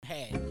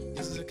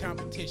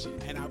competition,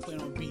 and I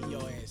plan on beating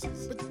your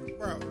asses. But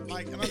bro,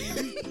 like, and I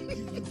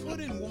mean, you put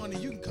in one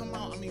and you can come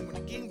out. I mean, when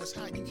the game was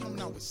hot, you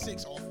coming out with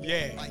 6 off.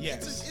 Yeah, like,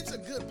 yes. it's a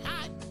good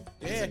pot.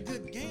 Yeah. It's a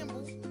good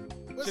gamble.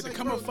 But So to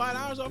come up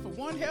 $5 off of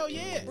one, hell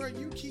yeah. Bro,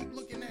 you keep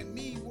looking at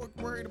me,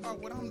 worried about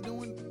what I'm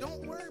doing.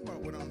 Don't worry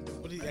about what I'm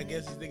doing. But I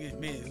guess he's thinking,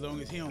 man, as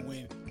long as he don't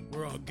win,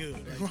 we're all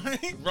good. Like,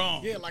 Right?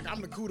 Wrong. Yeah, like I'm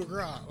the coup de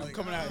grace. Like, I'm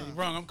coming out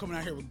wrong. I'm coming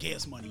out here with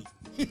gas money.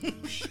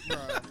 Bro.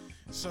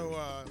 So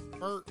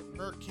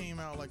Bert came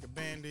out like a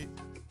bandit.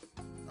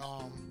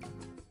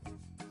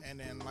 And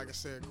then, like I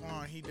said,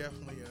 Quan, he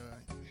definitely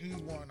he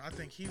won. I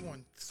think he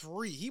won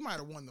 3. He might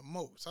have won the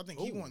most. I think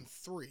he won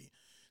 3.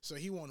 So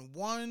he won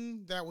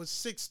one that was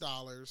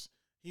 $6.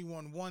 He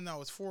won one that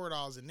was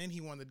 $4, and then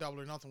he won the double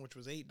or nothing, which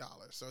was $8.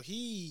 So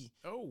he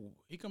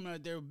coming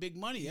out there with big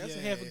money. That's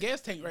Yeah. half a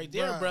gas tank right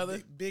there,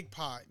 brother. Big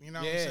pot. You know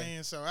what I'm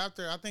saying? So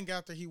I think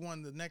after he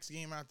won the next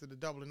game after the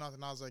double or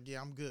nothing, I was like, yeah,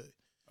 I'm good.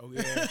 Oh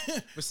yeah.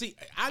 But see,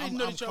 I didn't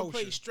know I'm that y'all kosher.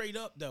 played straight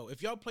up though.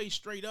 If y'all play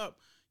straight up,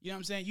 you know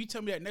what I'm saying? You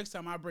tell me that next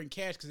time I bring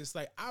cash, because it's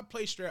like I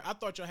play straight. I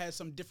thought y'all had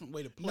some different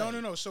way to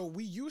play. No. So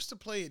we used to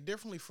play it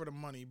differently for the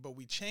money, but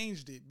we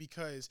changed it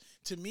because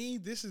to me,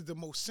 this is the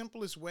most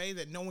simplest way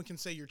that no one can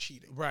say you're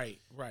cheating. Right.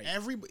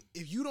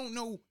 If you don't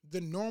know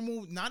the normal,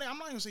 I'm not even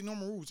gonna say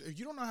normal rules. If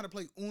you don't know how to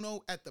play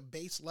Uno at the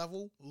base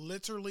level,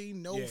 literally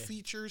no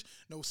features,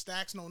 no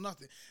stacks, no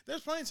nothing.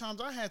 There's plenty of times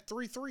I had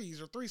 3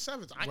 3s or 3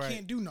 7s. I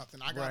can't do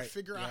nothing. I gotta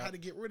figure out how to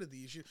get rid of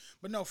these.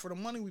 But no, for the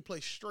money we play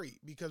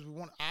straight because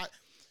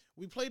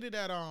we played it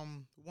at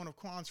one of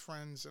Quan's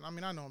friends, and I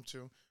mean I know him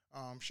too.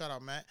 Shout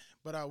out Matt.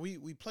 But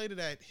we played it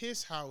at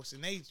his house,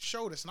 and they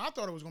showed us, and I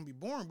thought it was gonna be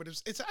boring, but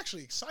it's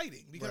actually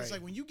exciting because it's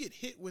like when you get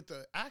hit with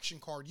the action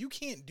card, you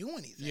can't do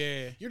anything.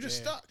 Yeah, you're just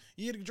stuck.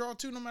 You get to draw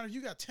 2, no matter if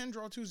you got 10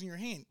 draw 2s in your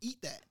hand.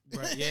 Eat that.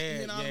 Right.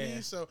 Yeah. You know what I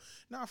mean? So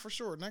for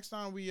sure. Next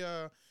time we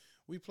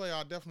play,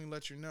 I'll definitely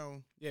let you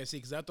know. Yeah, see,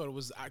 because I thought it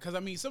was because I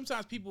mean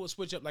sometimes people will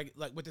switch up like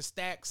with the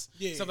stacks,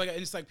 stuff like that,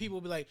 and it's like people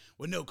will be like,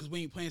 well, no, because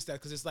we ain't playing stacks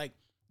because it's like.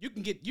 You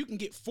can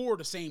get 4 of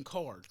the same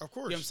card. Of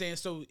course. You know what I'm saying?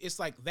 So it's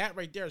like that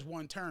right there is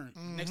one turn.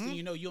 Mm-hmm. Next thing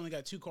you know, you only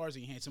got 2 cards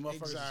in your hand. Some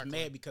motherfuckers is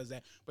mad because of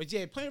that. But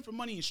yeah, playing for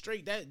money and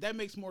straight, that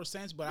makes more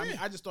sense. But I mean,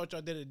 I just thought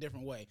y'all did it a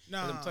different way.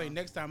 I'm telling you,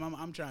 next time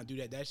I'm trying to do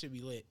that. That should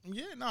be lit.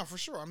 Yeah, for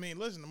sure. I mean,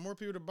 listen, the more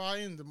people to buy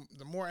in,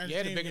 the more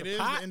entertaining it is,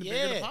 and the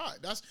bigger the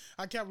pot.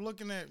 I kept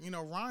looking at,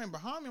 Ryan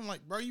behind me. I'm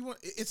like, bro,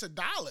 it's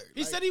 $1.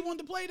 He said he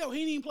wanted to play though.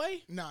 He didn't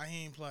play? Nah,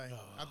 he ain't play.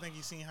 I think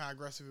he seen how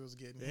aggressive it was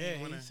getting. Yeah,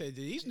 he said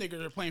these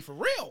niggas are playing for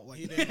real.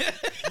 Like,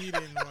 he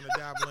didn't want to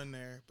dabble in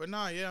there. But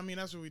I mean,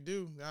 that's what we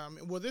do.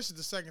 Well, this is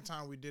the second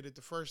time we did it.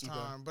 The first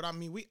time, but I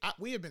mean,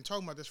 we have been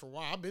talking about this for a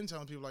while. I've been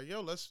telling people like,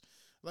 yo, let's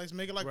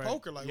make it like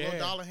poker, like little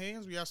dollar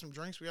hands. We have some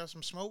drinks, we have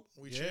some smoke,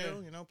 we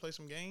chill, play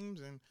some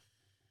games, and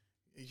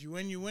if you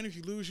win, you win. If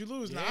you lose, you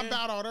lose. Now I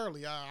bowed out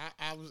early.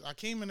 I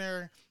came in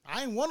there.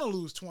 I didn't want to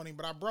lose 20,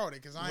 but I brought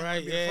it because I ain't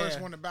gonna be the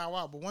first one to bow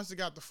out. But once it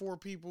got to 4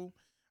 people,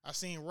 I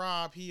seen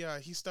Rob.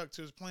 He stuck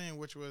to his plan,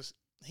 which was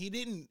he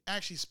didn't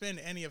actually spend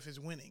any of his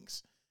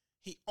winnings.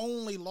 He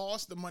only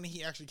lost the money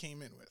he actually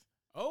came in with.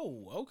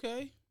 Oh,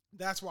 okay.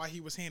 That's why he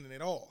was handing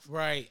it off.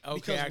 Right.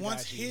 Okay. Because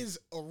once his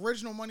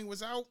original money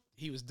was out,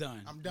 he was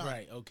done. I'm done.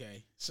 Right.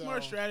 Okay. So,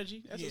 smart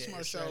strategy. That's a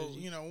smart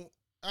strategy. So,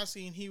 I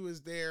seen he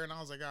was there, and I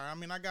was like, all right. I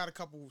mean, I got a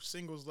couple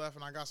singles left,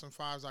 and I got some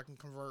 5s I can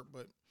convert,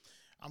 but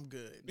I'm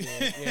good. Yeah.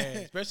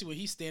 Especially when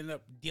he's standing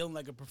up dealing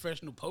like a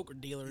professional poker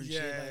dealer and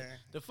shit. Like,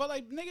 the fuck,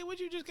 like, nigga, what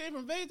you just came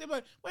from Vegas? They're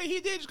like, wait, he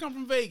did just come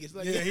from Vegas.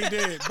 Like, yeah, he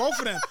did. Both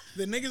of them.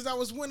 The niggas that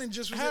was winning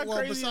just was How it. Well,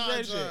 crazy is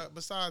that shit?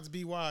 Besides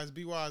B-Wise.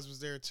 B-Wise was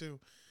there too.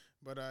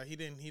 But he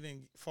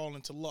didn't fall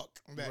into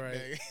luck that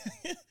day.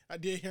 I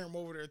did hear him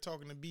over there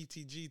talking to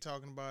BTG,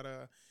 talking about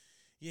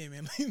yeah,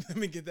 man, let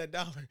me get that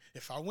 $1.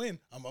 If I win,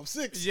 I'm up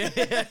 6. Yeah.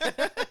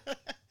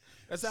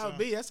 That's how it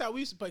be. That's how we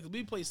used to play. Cause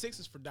we play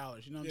 6s for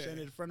dollars. You know what I'm saying?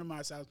 At a friend of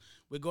mine's house,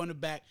 we're going to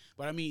back.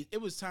 But I mean, it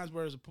was times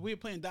where we were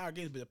playing dollar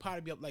games, but the pot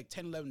would be up like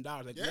 $10, $11.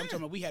 Like I'm talking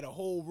about, we had a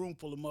whole room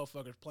full of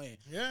motherfuckers playing.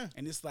 Yeah.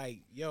 And it's like,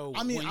 yo,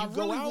 I mean, when you I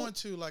go really out, want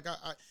to like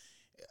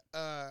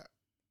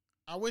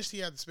I wish he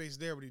had the space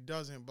there, but he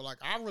doesn't. But like,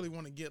 I really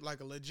want to get like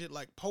a legit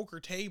like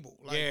poker table,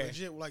 like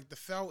legit like the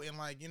felt and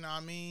like what I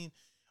mean.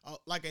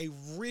 Like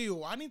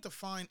I need to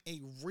find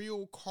a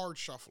real card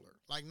shuffler,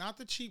 like not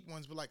the cheap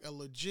ones, but like a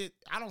legit.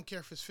 I don't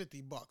care if it's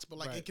 $50, but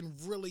like it can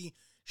really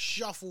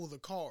shuffle the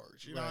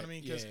cards. You know what I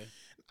mean? Because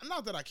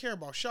not that I care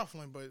about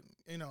shuffling, but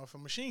if a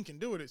machine can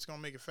do it, it's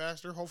gonna make it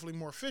faster, hopefully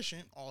more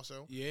efficient.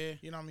 Also, you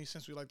know what I mean?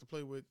 Since we like to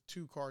play with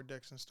 2 card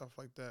decks and stuff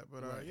like that,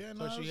 but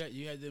plus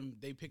you had them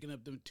they picking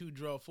up them 2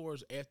 draw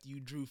 4s after you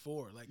drew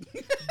 4, like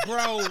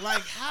bro,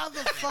 like how the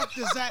fuck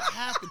does that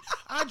happen?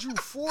 I drew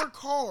 4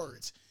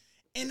 cards.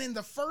 And then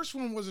the first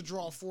one was a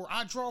draw 4.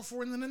 I draw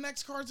 4, and then the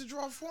next card's a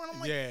draw 4. And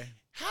I'm like,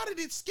 how did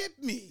it skip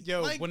me?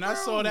 Yo, like, when I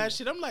saw that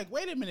shit, I'm like,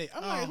 wait a minute.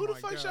 I'm like, who the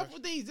fuck gosh.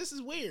 shuffled these? This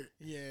is weird.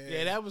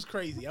 Yeah, that was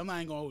crazy. I'm not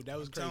even gonna hold. That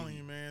was crazy. I'm telling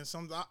you, man.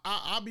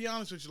 I'll be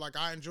honest with you. Like,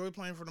 I enjoy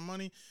playing for the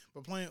money,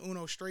 but playing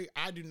Uno straight,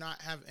 I do not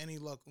have any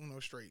luck Uno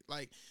straight.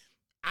 Like,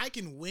 I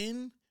can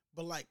win,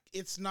 but like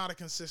it's not a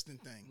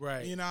consistent thing.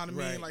 Right. You know what I mean?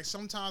 Right. Like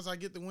sometimes I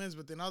get the wins,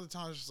 but then other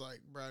times it's just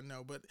like, bro,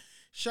 no. But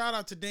shout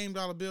out to Dame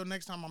Dollar Bill.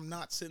 Next time I'm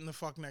not sitting the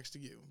fuck next to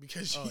you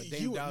because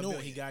Dame Dollar Bill,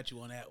 he got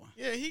you on that one.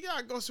 Yeah, he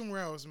gotta go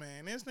somewhere else,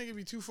 man. This nigga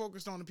be too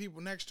focused on the people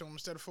next to him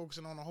instead of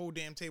focusing on the whole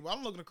damn table.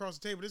 I'm looking across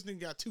the table. This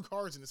nigga got 2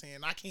 cards in his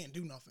hand. I can't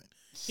do nothing.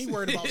 He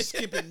worried about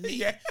skipping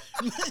me.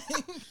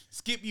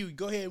 Skip you.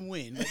 Go ahead and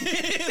win. You know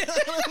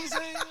what I'm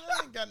saying?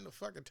 I ain't got no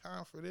fucking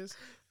time for this.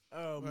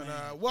 Oh, But,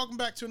 man. welcome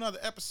back to another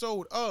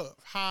episode of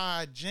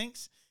High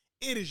Jinx.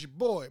 It is your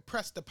boy,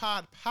 Press the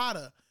Pod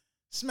Potter,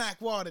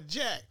 Smackwater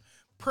Jack,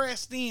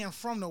 pressed in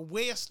from the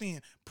West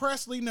End.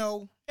 Presley,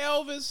 no.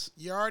 Elvis.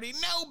 You already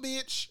know,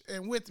 bitch.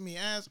 And with me,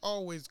 as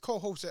always,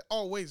 co-host that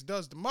always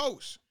does the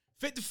most.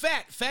 Fit to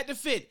fat. Fat to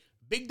fit.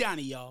 Big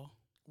Donnie, y'all.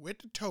 With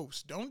the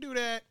toast. Don't do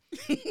that.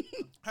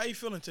 How you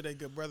feeling today,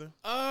 good brother?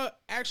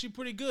 Actually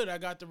pretty good. I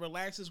got to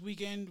relax this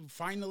weekend.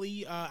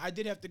 Finally, I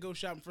did have to go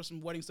shopping for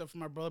some wedding stuff for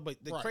my brother, but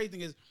the crazy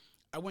thing is,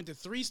 I went to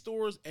 3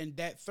 stores, and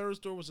that third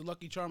store was a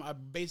Lucky Charm. I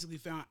basically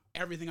found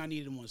everything I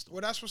needed in one store.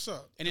 Well, that's what's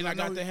up. And then I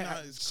got to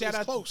have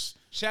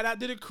shout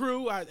out to the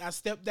crew. I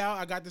stepped out.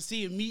 I got to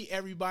see and meet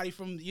everybody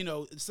from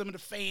some of the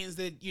fans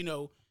that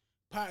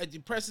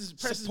presses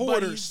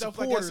buddies, stuff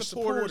like that,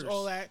 supporters,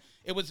 all that.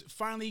 It was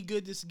finally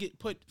good to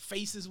put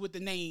faces with the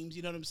names,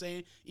 you know what I'm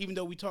saying? Even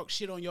though we talk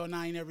shit on y'all, and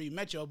I ain't never even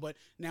met y'all, but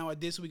now at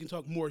this we can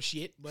talk more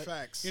shit. But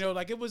facts.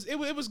 Like it was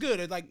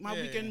good. Like my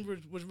weekend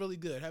was really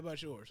good. How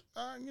about yours?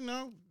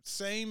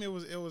 Same. It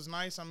was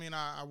nice. I mean,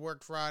 I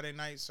worked Friday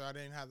night, so I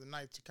didn't have the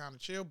night to kind of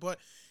chill. But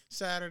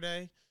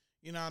Saturday,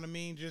 you know what I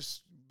mean?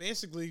 Just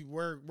basically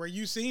where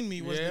you seen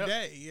me was the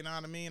day. You know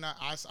what I mean?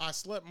 I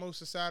slept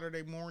most of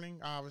Saturday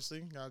morning,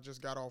 obviously. I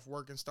just got off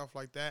work and stuff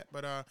like that.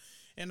 But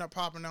ended up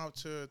popping out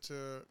to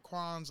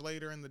Quan's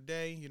later in the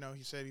day. You know,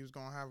 he said he was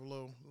going to have a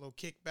little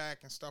kickback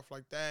and stuff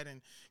like that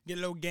and get a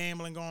little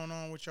gambling going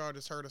on, which y'all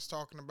just heard us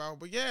talking about.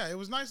 But, yeah, it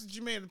was nice that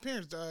you made an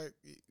appearance.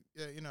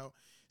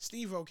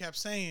 Steve-O kept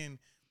saying,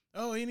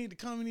 oh, he need to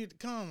come.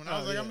 And I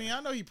was like, I mean, I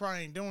know he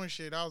probably ain't doing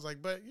shit. I was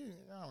like, but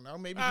I don't know.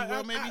 Maybe he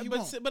will, maybe he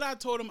won't. But I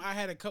told him I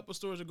had a couple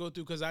stores to go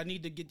through because I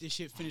need to get this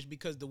shit finished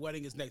because the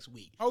wedding is next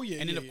week. Oh, yeah.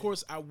 And then, of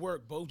course, I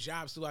work both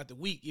jobs throughout the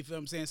week. You feel what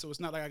I'm saying? So it's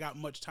not like I got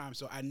much time.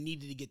 So I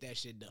needed to get that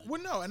shit done.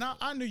 Well, no. And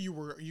I knew you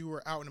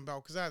were out and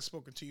about because I had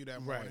spoken to you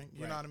that morning.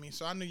 You know what I mean?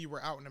 So I knew you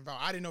were out and about.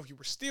 I didn't know if you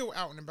were still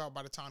out and about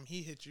by the time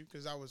he hit you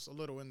because I was a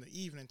little in the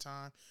evening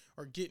time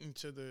or getting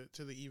to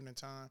the evening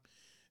time.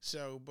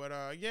 So, but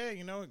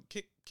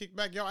kick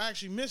back. Y'all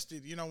actually missed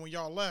it. You know, when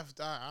y'all left,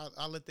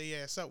 I lit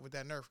their ass up with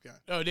that Nerf gun.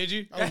 Oh, did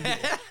you? Oh,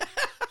 yeah.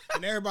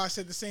 And everybody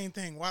said the same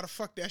thing. Why the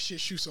fuck that shit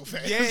shoot so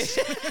fast? Yeah.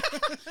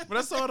 But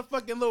I saw the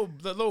fucking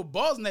little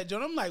balls in that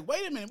joint. I'm like,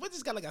 wait a minute, what?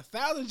 This got like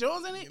 1,000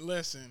 joints in it?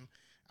 Listen,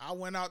 I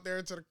went out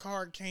there to the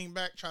car, came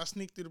back, tried to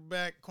sneak through the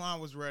back.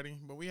 Quan was ready,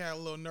 but we had a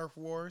little Nerf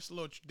war. It's a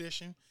little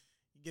tradition.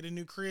 Get a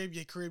new crib,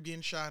 your crib getting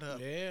shot up.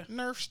 Yeah.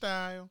 Nerf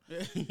style.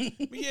 But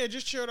yeah,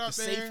 just chilled out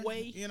there. Safe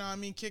way. You know what I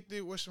mean? Kicked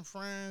it with some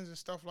friends and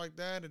stuff like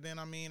that. And then,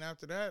 I mean,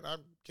 after that, I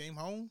came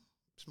home,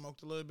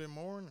 smoked a little bit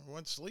more, and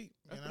went to sleep.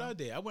 That's what I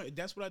did.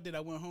 That's what I did. I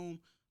went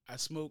home, I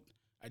smoked.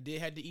 I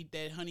did have to eat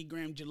that honey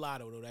graham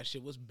gelato though. That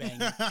shit was banging.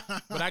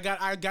 But I got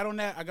on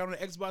the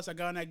Xbox. I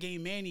got on that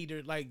game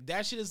Maneater. Like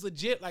that shit is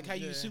legit. Like how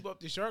you soup up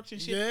the sharks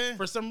and shit. Yeah.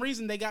 For some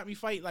reason they got me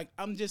fight. Like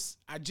I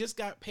just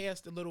got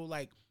past the little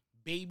like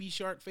baby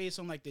shark face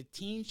on like the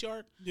teen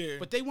shark. Yeah.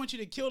 But they want you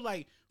to kill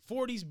like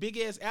 4 of these big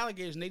ass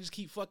alligators and they just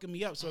keep fucking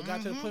me up. So it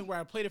got to the point where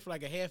I played it for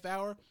like a half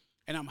hour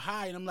and I'm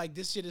high and I'm like,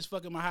 this shit is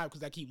fucking my high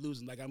because I keep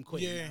losing. Like I'm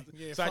quitting.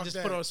 Yeah. So I just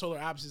put on Solar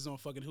Opposites on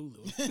fucking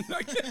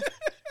Hulu.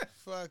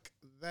 Fuck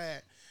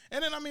that.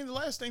 And then, I mean, the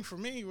last thing for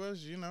me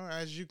was,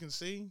 as you can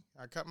see,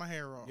 I cut my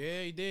hair off.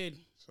 Yeah, you did.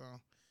 So,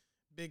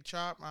 big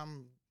chop.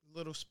 I'm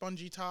little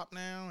spongy top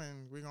now,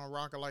 and we're going to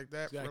rock it like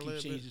that for a little bit.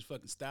 Keep changing his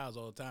fucking styles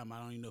all the time. I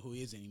don't even know who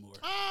he is anymore.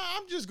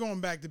 I'm just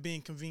going back to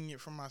being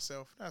convenient for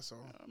myself. That's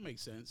all. That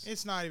makes sense.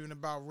 It's not even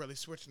about really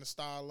switching the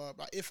style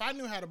up. If I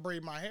knew how to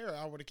braid my hair,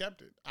 I would have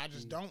kept it. I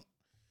just don't.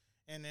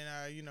 And then,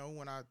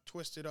 when I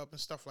twist it up and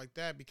stuff like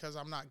that, because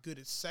I'm not good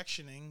at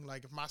sectioning,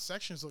 like if my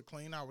sections look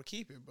clean, I would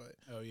keep it. But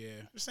oh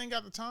yeah, just ain't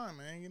got the time,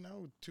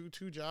 man.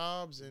 Two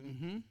jobs,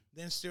 and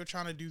then still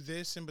trying to do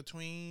this in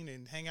between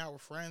and hang out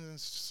with friends and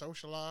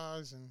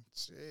socialize, and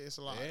it's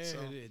a lot. Yeah, so,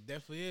 it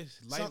definitely is.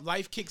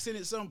 Life kicks in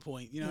at some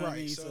point. You know what I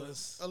mean? So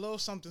it's a little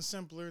something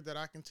simpler that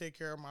I can take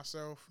care of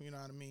myself. You know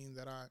what I mean?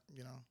 That I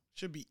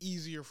should be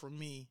easier for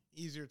me,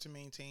 easier to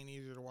maintain,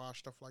 easier to wash,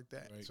 stuff like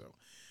that. Right. So,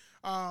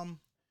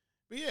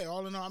 but yeah,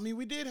 all in all, I mean,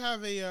 we did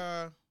have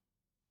a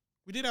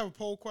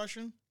poll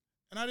question,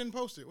 and I didn't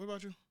post it. What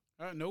about you?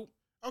 Nope.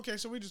 Okay,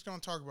 so we're just gonna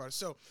talk about it.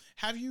 So,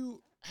 have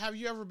you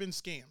ever been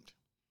scammed?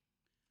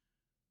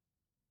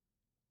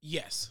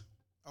 Yes.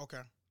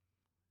 Okay.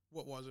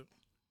 What was it?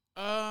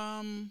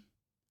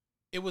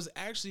 It was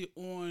actually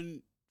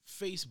on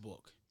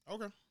Facebook.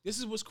 Okay. This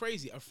is what's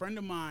crazy. A friend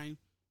of mine,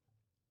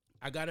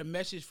 I got a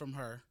message from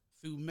her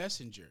through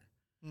Messenger.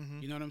 Mm-hmm.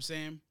 You know what I'm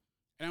saying?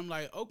 And I'm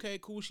like, okay,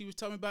 cool. She was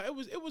telling me about it.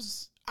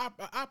 Was an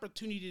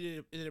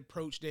opportunity that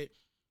approached that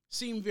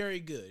seemed very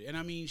good. And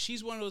I mean,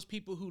 she's one of those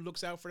people who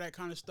looks out for that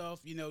kind of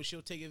stuff. You know,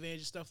 she'll take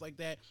advantage of stuff like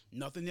that.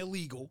 Nothing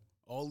illegal,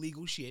 all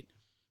legal shit.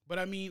 But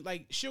I mean,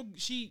 like,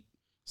 she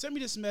sent me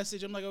this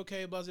message. I'm like,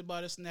 okay, blah,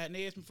 this and that. And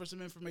they asked me for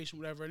some information,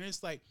 whatever. And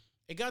it's like,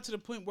 it got to the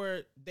point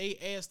where they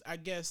asked, I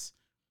guess,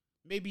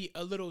 maybe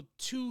a little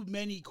too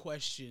many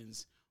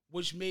questions,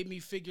 which made me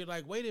figure,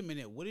 like, wait a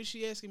minute, what is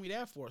she asking me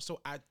that for?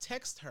 So I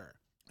text her.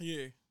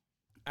 Yeah.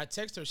 I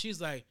text her. She's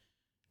like,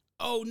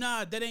 oh,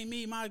 nah, that ain't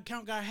me. My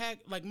account got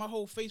hacked. Like, my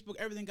whole Facebook,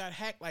 everything got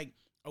hacked like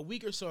a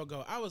week or so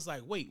ago. I was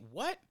like, wait,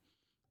 what?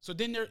 So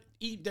then they're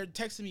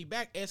texting me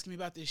back, asking me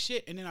about this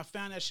shit. And then I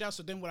found that shit out.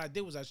 So then what I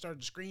did was I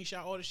started to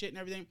screenshot all the shit and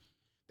everything.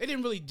 They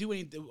didn't really do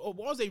anything.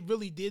 All they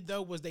really did,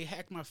 though, was they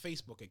hacked my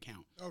Facebook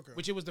account. Okay.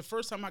 Which it was the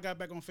first time I got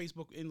back on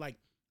Facebook in like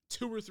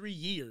 2 or 3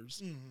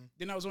 years. Mm-hmm.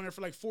 Then I was on there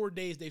for like 4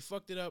 days. They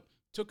fucked it up,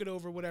 took it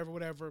over,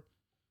 whatever.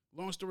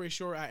 Long story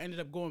short, I ended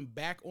up going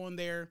back on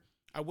there.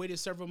 I waited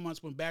several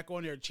months, went back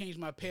on there, changed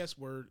my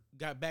password,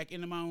 got back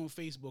into my own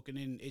Facebook, and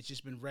then it's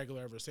just been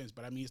regular ever since.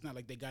 But I mean, it's not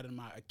like they got in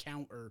my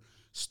account or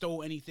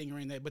stole anything or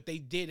anything. But they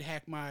did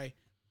hack my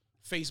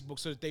Facebook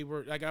so that they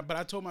were like. But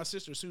I told my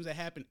sister as soon as that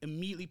happened,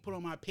 immediately put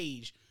on my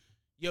page,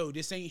 "Yo,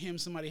 this ain't him.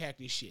 Somebody hacked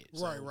this shit."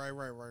 So, right.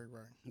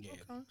 Yeah.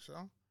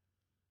 Okay,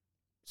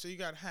 so you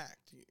got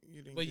hacked.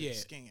 You didn't get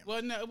scammed.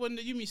 Well, no,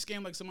 you mean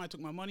scammed like somebody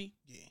took my money?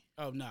 Yeah.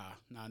 Oh, nah,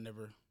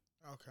 never.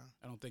 Okay.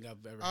 I don't think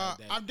I've ever had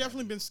that. I've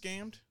definitely been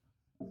scammed.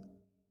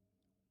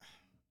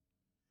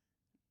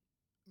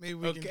 Maybe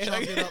we can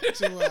chalk it up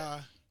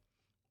to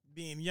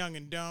being young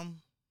and dumb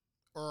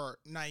or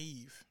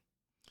naive.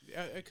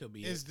 It could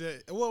be.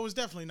 It was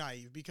definitely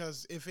naive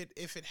because if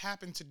it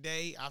happened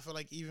today, I feel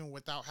like even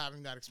without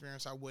having that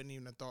experience, I wouldn't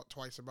even have thought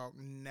twice about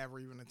never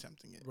even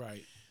attempting it.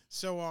 Right.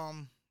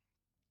 So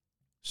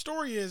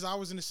story is I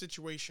was in a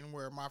situation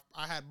where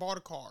I had bought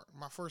a car,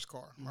 my first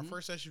car. Mm-hmm. My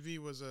first SUV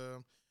was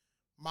a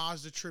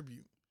Mazda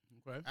Tribute.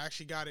 Okay. I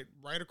actually got it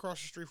right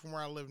across the street from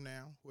where I live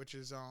now, which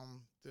is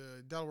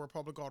the Delaware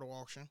Public Auto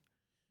Auction.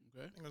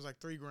 Okay. I think it was like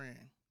 $3,000,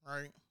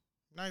 right?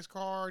 Nice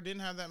car,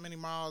 didn't have that many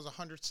miles,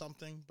 100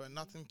 something, but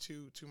nothing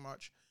too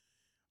much.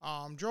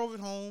 Drove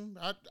it home.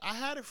 I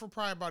had it for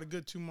probably about a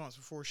good 2 months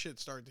before shit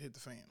started to hit the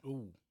fan.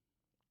 Ooh.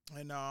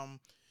 And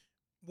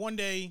one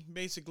day,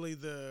 basically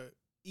the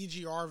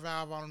EGR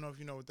valve, I don't know if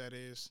you know what that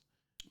is.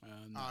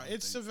 No,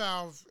 it's a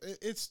valve.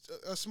 It's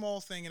a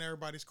small thing in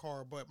everybody's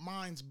car, but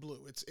mine's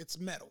blue. It's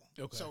metal.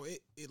 Okay. So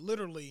it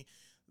literally,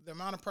 the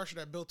amount of pressure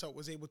that built up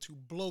was able to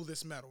blow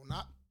this metal.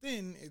 Not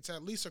thin. It's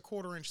at least a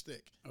 1/4 inch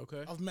thick.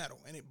 Okay. Of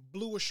metal, and it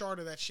blew a shard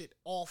of that shit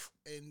off,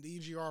 and the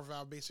EGR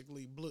valve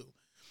basically blew.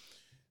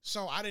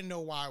 So I didn't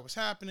know why it was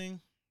happening.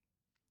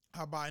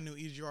 I buy a new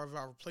EGR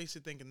valve, replace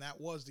it, thinking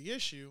that was the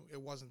issue. It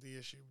wasn't the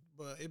issue,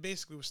 but it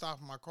basically was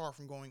stopping my car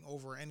from going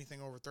over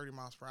anything over 30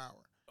 miles per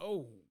hour.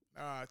 Oh.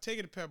 Take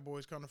it to Pep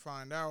Boys, come to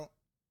find out,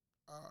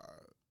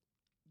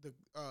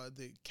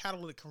 the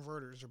catalytic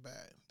converters are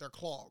bad. They're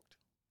clogged.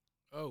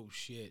 Oh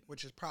shit!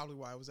 Which is probably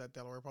why I was at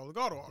Delaware Public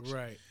Auto Auction.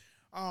 Right.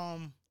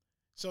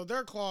 So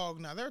they're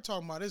clogged. Now they're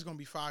talking about it's gonna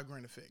be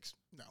 $5,000 to fix.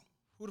 No.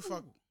 Who the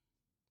fuck?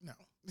 No.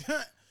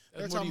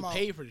 They're talking about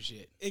pay for the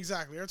shit.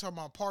 Exactly. They're talking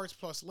about parts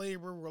plus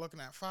labor. We're looking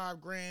at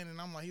 $5,000, and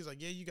I'm like, he's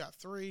like, yeah, you got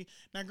 3.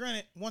 Now,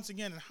 granted, once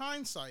again, in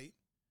hindsight,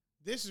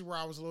 this is where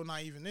I was a little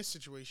naive in this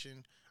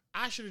situation.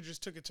 I should have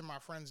just took it to my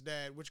friend's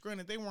dad, which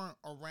granted they weren't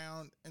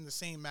around in the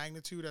same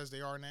magnitude as they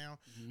are now.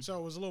 Mm-hmm. So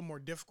it was a little more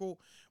difficult,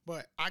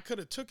 but I could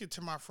have took it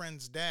to my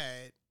friend's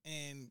dad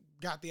and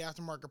got the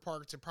aftermarket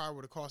parts. It probably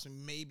would have cost me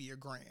maybe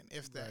 $1,000,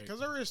 if that, because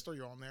there is 3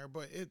 on there,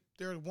 but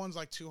there one's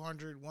like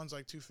 200, one's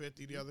like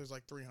 250, the other's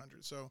like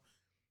 300. So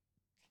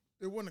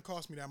it wouldn't have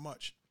cost me that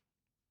much.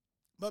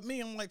 But me,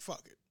 I'm like,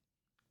 fuck it.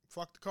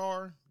 Fuck the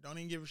car. Don't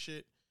even give a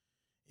shit.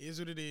 Is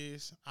what it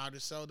is. I'll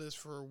just sell this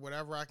for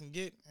whatever I can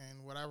get,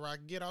 and whatever I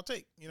can get, I'll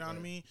take. You know what I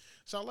mean?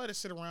 So I let it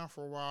sit around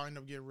for a while, end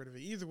up getting rid of it.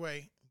 Either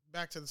way,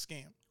 back to the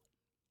scam.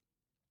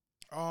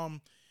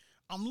 I'm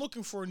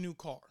looking for a new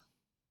car,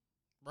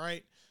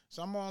 right?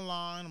 So I'm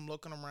online, I'm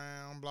looking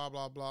around, blah,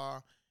 blah,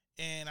 blah,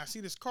 and I see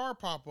this car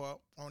pop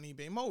up on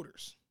eBay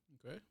Motors.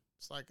 Okay.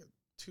 It's like a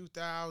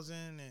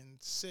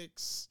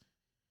 2006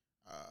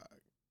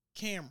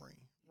 Camry,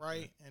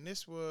 right? Okay. And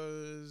this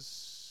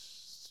was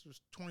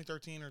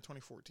 2013 or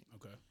 2014.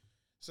 Okay.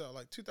 So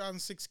like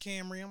 2006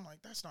 Camry, I'm like,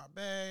 that's not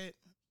bad.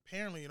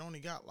 Apparently it only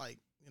got like,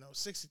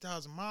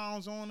 60,000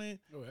 miles on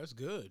it. Oh, that's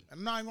good.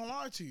 I'm not even gonna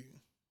lie to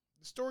you.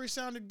 The story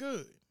sounded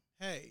good.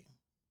 Hey,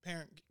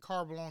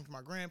 car belonged to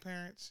my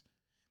grandparents.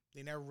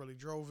 They never really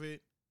drove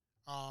it.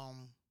 I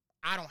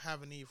don't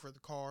have a need for the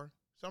car.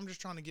 So I'm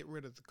just trying to get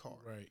rid of the car.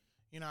 Right.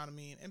 You know what I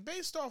mean? And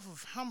based off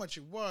of how much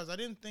it was, I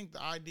didn't think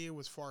the idea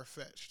was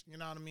far-fetched. You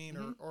know what I mean?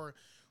 Mm-hmm. Or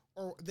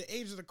the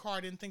age of the car,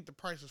 I didn't think the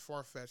price was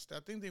far-fetched. I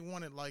think they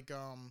wanted like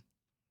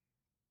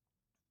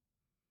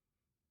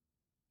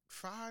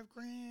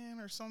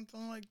 $5,000 or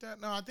something like that.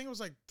 No, I think it was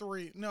like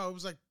 3. No, it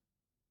was like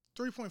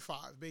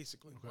 3.5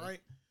 basically, okay. Right?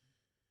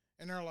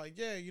 And they're like,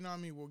 yeah, you know what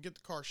I mean? We'll get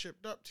the car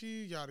shipped up to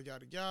you, yada,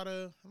 yada,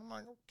 yada. And I'm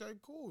like, okay,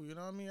 cool. You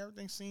know what I mean?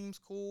 Everything seems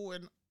cool.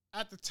 And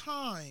at the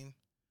time,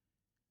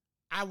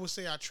 I would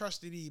say I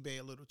trusted eBay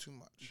a little too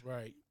much.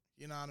 Right.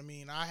 You know what I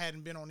mean? I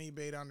hadn't been on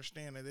eBay to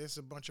understand that there's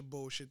a bunch of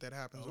bullshit that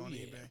happens on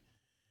eBay.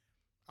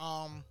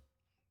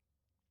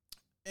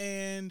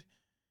 And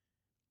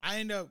I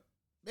ended up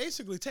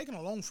basically taking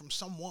a loan from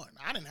someone.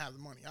 I didn't have the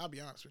money. I'll be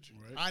honest with you.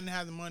 Right. I didn't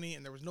have the money,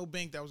 and there was no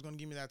bank that was going to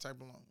give me that type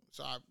of loan.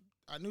 So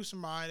I knew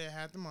somebody that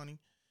had the money.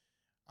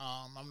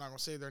 I'm not gonna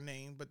say their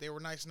name, but they were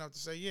nice enough to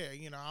say, yeah,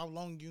 you know, I'll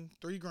loan you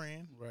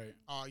 $3,000. Right.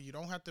 You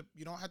don't have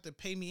to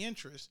pay me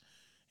interest,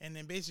 and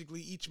then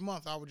basically each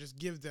month I would just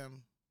give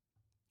them.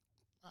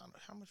 I don't know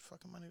how much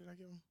fucking money did I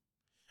give them.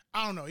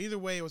 I don't know. Either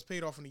way, it was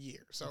paid off in a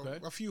year, so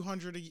a few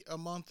hundred a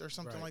month or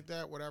something like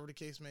that, whatever the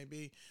case may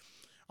be.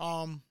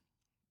 And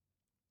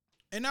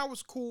that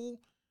was cool.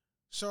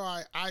 So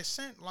I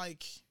sent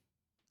like,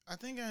 I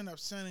think I ended up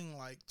sending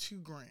like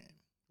 $2,000,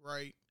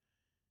 right?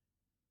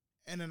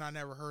 And then I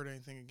never heard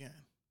anything again.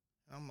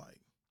 And I'm like,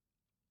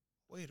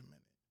 wait a minute.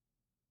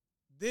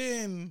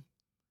 Then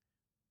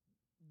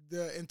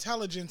the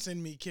intelligence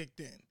in me kicked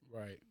in.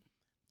 Right.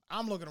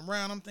 I'm looking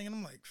around.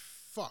 I'm like,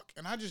 fuck.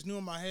 And I just knew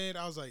in my head,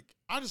 I was like,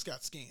 I just got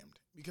scammed.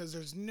 Because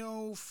there's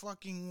no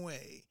fucking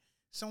way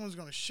someone's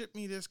going to ship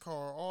me this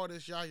car, all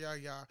this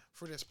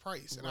for this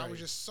price. And I was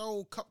just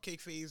so cupcake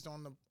phased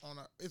on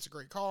it's a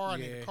great car. I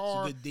need a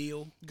car. It's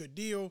a good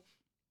deal.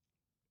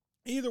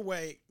 Either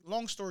way,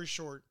 long story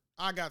short,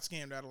 I got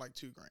scammed out of like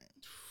 $2,000.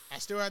 I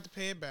still had to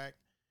pay it back,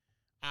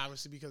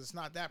 obviously, because it's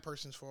not that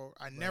person's fault.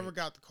 I never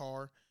got the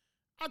car.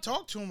 I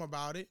talked to him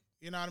about it.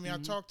 You know what I mean?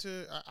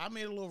 Mm-hmm. I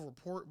made a little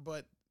report,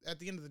 but at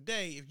the end of the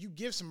day, if you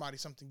give somebody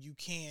something, you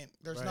can't,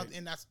 there's nothing,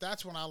 and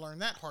that's when I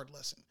learned that hard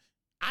lesson.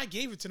 I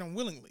gave it to them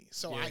willingly,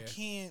 so I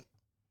can't,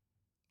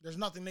 there's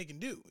nothing they can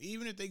do.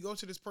 Even if they go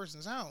to this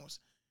person's house,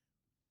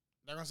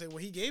 they're going to say, well,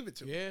 he gave it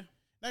to me. Yeah.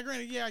 Now,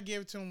 granted, I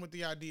gave it to him with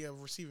the idea of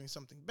receiving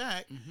something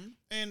back. Mm-hmm.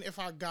 And if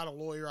I got a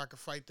lawyer, I could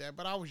fight that.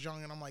 But I was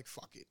young, and I'm like,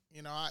 fuck it.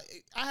 You know, I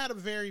had a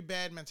very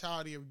bad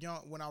mentality of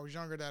when I was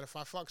younger that if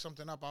I fucked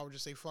something up, I would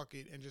just say fuck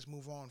it and just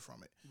move on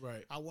from it.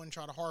 Right. I wouldn't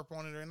try to harp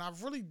on it, and I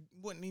really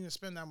wouldn't even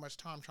spend that much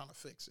time trying to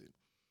fix it.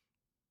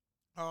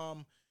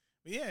 But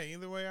yeah,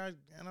 either way, I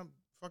ended up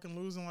fucking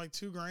losing like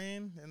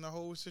 $2,000 in the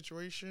whole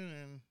situation.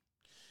 And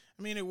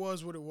I mean, it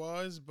was what it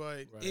was,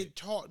 but it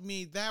taught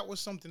me, that was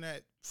something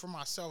that, for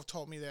myself,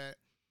 taught me that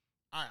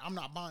I'm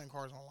not buying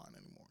cars online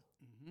anymore.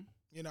 Mm-hmm.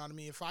 You know what I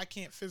mean? If I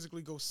can't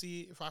physically go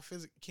see it, if I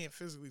can't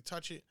physically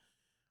touch it,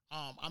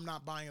 I'm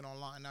not buying it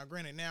online. Now,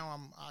 granted,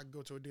 now I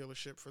go to a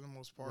dealership for the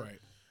most part. Right.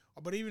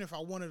 But even if I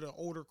wanted an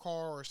older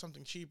car or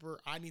something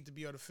cheaper, I need to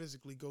be able to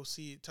physically go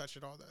see it, touch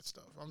it, all that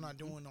stuff. I'm not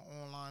doing the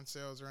online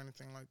sales or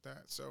anything like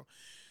that. So,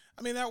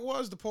 I mean, that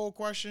was the poll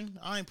question.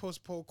 I ain't post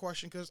a poll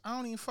question because I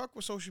don't even fuck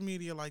with social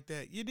media like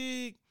that. You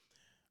dig?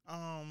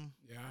 I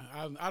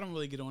don't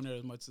really get on there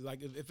as much.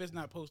 Like if it's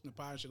not posting the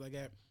pod shit like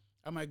that,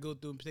 I might go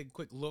through and take a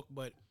quick look.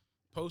 But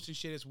posting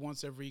shit is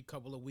once every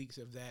couple of weeks,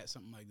 if that,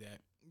 something like that.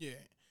 Yeah.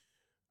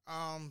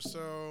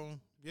 So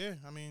yeah,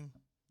 I mean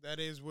that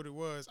is what it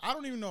was. I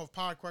don't even know if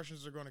pod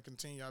questions are going to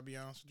continue. I'll be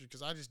honest with you,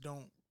 because I just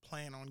don't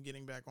plan on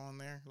getting back on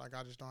there. Like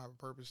I just don't have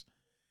a purpose.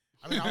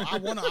 I mean, I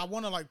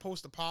wanna like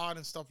post a pod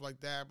and stuff like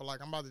that, but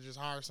like I'm about to just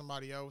hire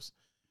somebody else.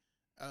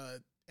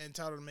 And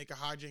tell her to make a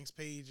hijinks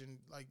page and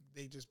like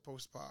they just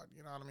post pod.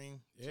 You know what I mean?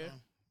 Yeah.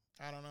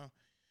 So, I don't know.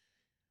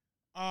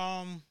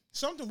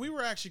 Something we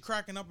were actually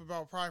cracking up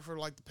about probably for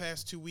like the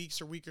past 2 weeks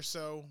or week or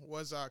so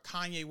was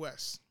Kanye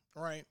West,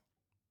 right?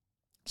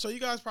 So you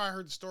guys probably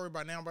heard the story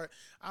by now, but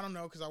I don't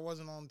know because I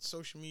wasn't on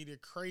social media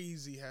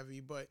crazy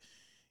heavy. But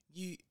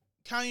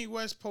Kanye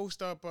West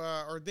posted up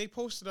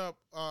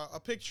a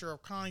picture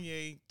of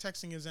Kanye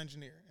texting his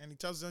engineer, and he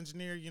tells his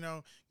engineer, you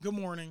know, good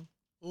morning,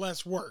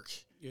 let's work.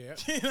 Yeah.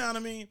 You know what I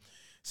mean?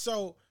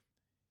 So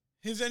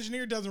his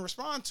engineer doesn't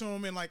respond to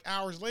him, and like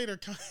hours later,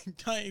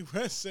 Kanye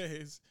West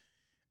says,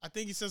 I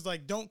think he says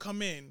like, don't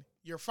come in,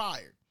 you're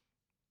fired.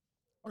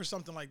 Or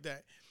something like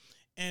that.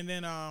 And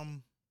then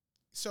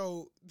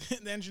so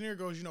the engineer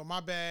goes, you know,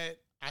 my bad.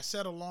 I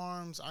set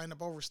alarms. I end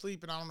up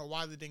oversleeping. I don't know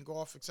why they didn't go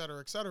off, et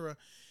cetera, et cetera.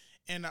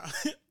 And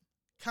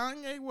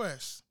Kanye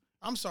West,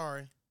 I'm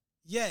sorry,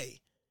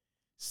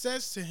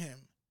 says to him,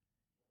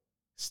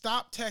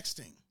 stop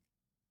texting.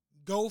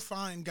 Go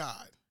find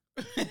God.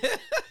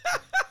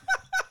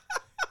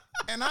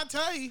 And I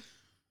tell you,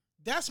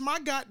 that's my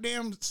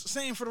goddamn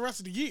saying for the rest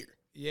of the year.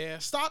 Yeah.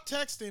 Stop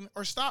texting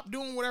or stop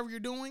doing whatever you're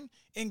doing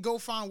and go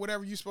find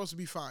whatever you're supposed to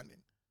be finding.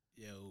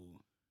 Yo.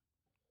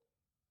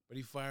 But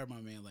he fired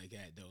my man like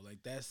that, though.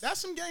 Like that's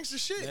some gangster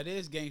shit. That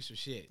is gangster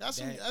shit.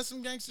 That's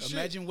some gangster shit.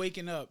 Imagine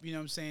waking up, you know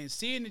what I'm saying,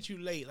 seeing that you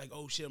late, like,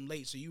 oh shit, I'm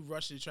late, so you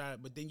rush to try it,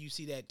 but then you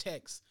see that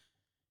text.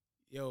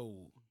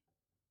 Yo.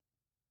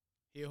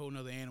 He a whole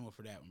nother animal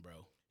for that one,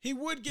 bro. He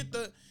would get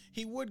the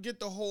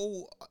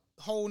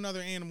whole nother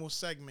animal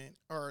segment,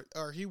 or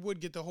he would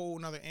get the whole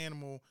nother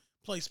animal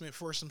placement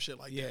for some shit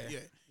like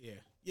that. Yeah.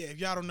 If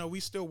y'all don't know, we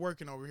still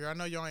working over here. I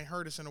know y'all ain't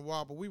heard us in a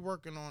while, but we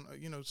working on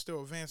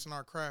still advancing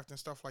our craft and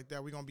stuff like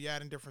that. We're gonna be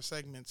adding different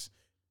segments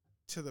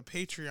to the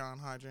Patreon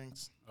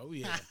hijinks. Oh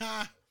yeah.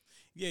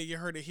 Yeah, you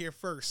heard it here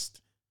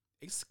first.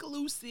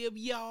 Exclusive,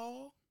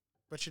 y'all.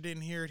 But you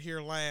didn't hear it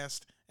here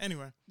last.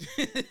 Anyway.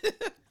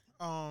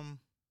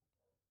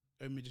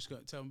 Let me just go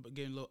tell them,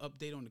 getting a little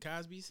update on the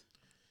Cosbys.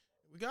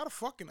 We got a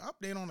fucking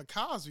update on the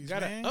Cosbys,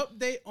 got man. Got an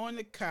update on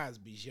the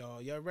Cosbys,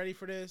 y'all. Y'all ready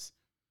for this?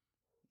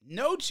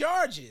 No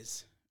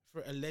charges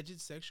for alleged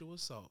sexual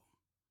assault.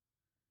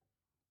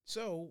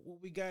 So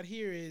what we got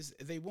here is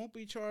they won't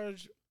be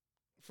charged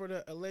for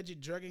the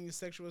alleged drugging and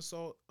sexual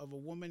assault of a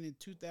woman in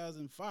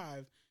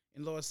 2005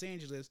 in Los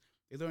Angeles.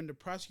 They learned the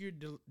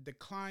prosecutor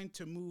declined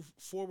to move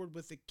forward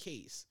with the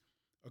case.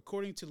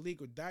 According to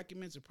legal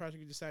documents, the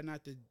prosecutor decided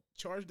not to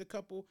charge the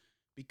couple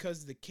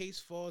because the case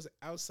falls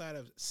outside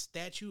of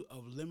statute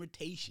of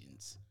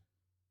limitations.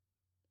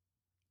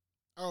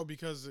 Oh,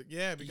 because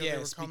yes, they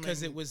were coming...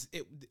 because it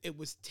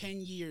was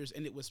 10 years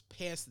and it was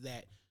past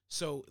that,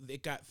 so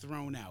it got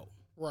thrown out.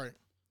 Right.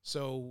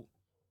 So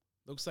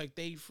looks like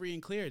they free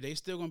and clear. They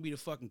still gonna be the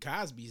fucking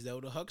Cosbys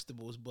though, the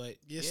Huxtables, but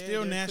you're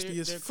still nasty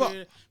as fuck.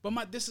 Clear.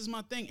 But this is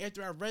my thing.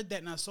 After I read that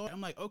and I saw it,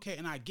 I'm like, okay,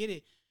 and I get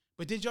it.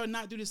 But did y'all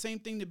not do the same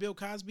thing to Bill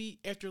Cosby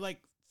after like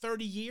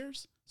 30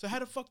 years? So how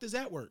the fuck does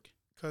that work?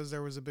 Because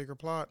there was a bigger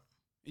plot.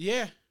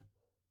 Yeah.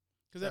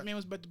 Because that man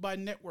was about to buy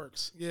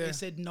networks. Yeah. They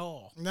said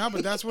no. No,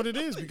 but that's what it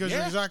is, because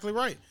you're exactly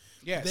right.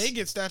 Yes. They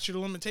get statute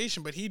of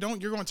limitation, but he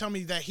don't. You're going to tell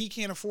me that he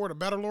can't afford a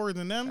better lawyer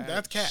than them?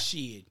 That's cap.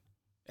 Shit.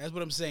 That's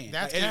what I'm saying.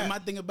 That's and my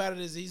thing about it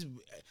is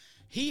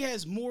he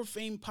has more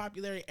fame,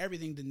 popularity,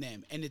 everything than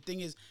them. And the thing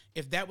is,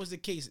 if that was the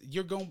case,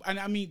 you're going. And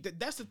I mean,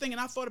 that's the thing.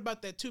 And I thought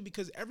about that too,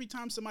 because every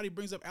time somebody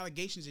brings up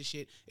allegations and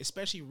shit,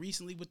 especially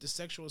recently with the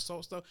sexual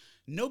assault stuff,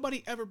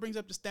 nobody ever brings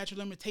up the statute of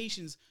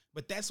limitations.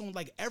 But that's on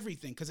like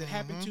everything, because it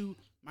happened to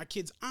my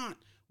kid's aunt,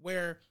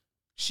 where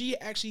she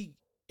actually,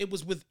 it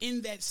was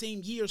within that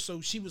same year. So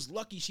she was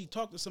lucky she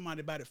talked to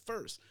somebody about it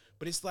first.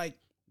 But it's like,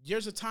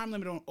 there's a time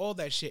limit on all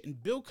that shit.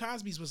 And Bill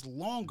Cosby's was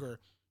longer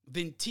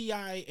than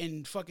T.I.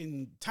 and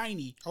fucking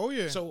Tiny. Oh,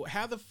 yeah. So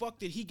how the fuck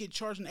did he get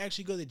charged and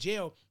actually go to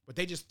jail, but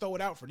they just throw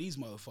it out for these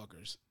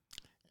motherfuckers?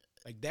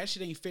 Like, that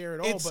shit ain't fair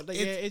at all. But like,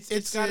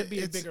 it's got to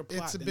be a bigger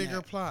plot. It's a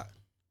bigger plot.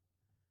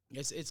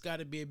 It's got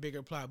to be a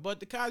bigger plot. But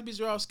the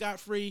Cosbys are all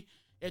scot-free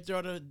after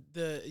all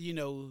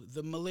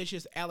the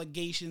malicious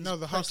allegations. No,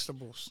 the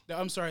Huxtables.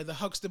 I'm sorry, the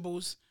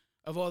Huxtables.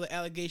 Of all the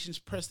allegations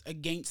pressed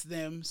against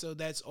them. So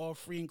that's all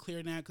free and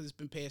clear now because it's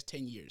been past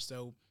 10 years.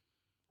 So,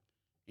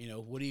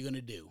 what are you going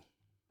to do?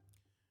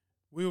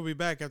 We will be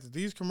back after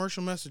these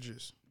commercial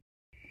messages.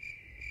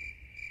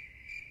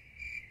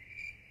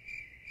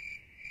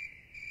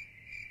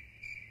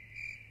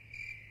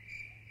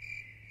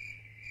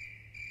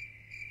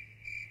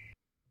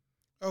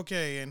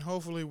 Okay, and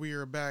hopefully we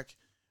are back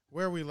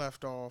where we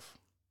left off.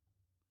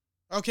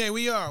 Okay,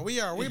 we are.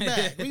 We're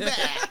back. We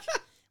back.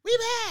 We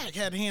back.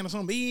 Had to handle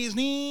some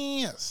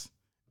business.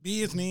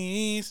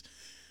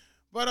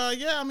 But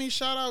yeah, I mean,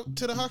 shout out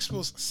to the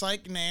Huxtables,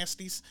 psych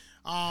nasties.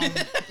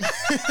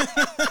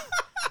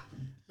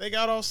 They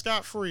got all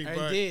scot-free.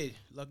 I did.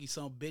 Lucky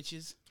some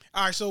bitches.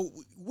 All right, so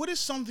what is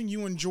something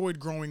you enjoyed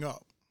growing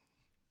up?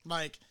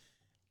 Like,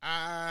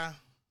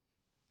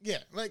 yeah,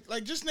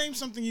 like just name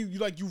something you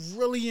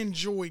really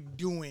enjoyed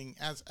doing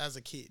as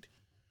a kid.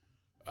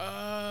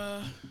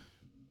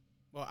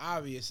 Well,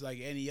 obvious, like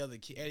any other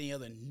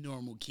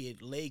normal kid,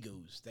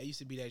 Legos. That used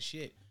to be that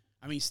shit.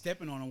 I mean,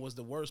 stepping on them was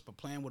the worst, but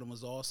playing with them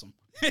was awesome.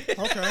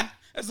 Okay.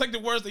 That's like the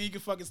worst thing you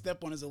can fucking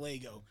step on is a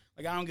Lego.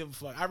 Like, I don't give a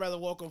fuck. I'd rather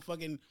walk on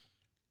fucking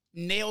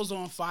nails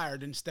on fire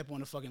than step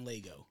on a fucking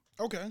Lego.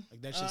 Okay.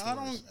 Like, that's just I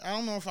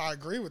don't know if I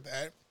agree with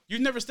that. You've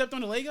never stepped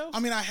on a Lego?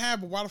 I mean, I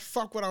have, but why the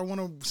fuck would I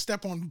want to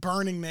step on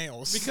burning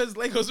nails? Because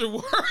Legos are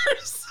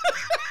worse.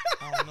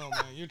 I don't know,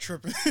 man. You're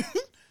tripping.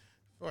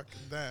 Fuck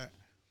that.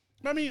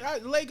 I mean,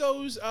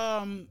 Legos,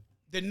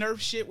 the Nerf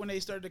shit when they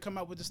started to come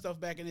out with the stuff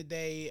back in the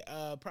day,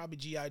 probably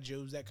G.I.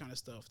 Joes, that kind of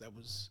stuff. That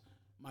was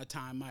my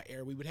time, my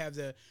era. We would have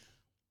the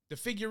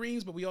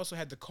figurines, but we also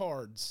had the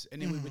cards.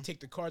 And then we would take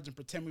the cards and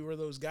pretend we were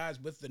those guys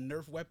with the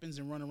Nerf weapons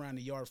and run around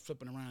the yard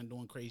flipping around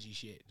doing crazy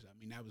shit. So, I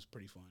mean, that was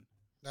pretty fun.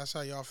 That's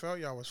how y'all felt?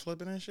 Y'all was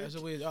flipping and shit? That's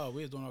what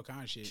we was doing all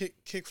kind of shit.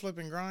 Kick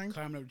flipping grind?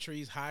 Climbing up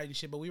trees, hiding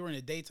shit. But we were in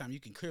the daytime. You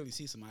can clearly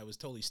see somebody. It was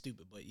totally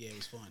stupid, but yeah, it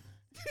was fun.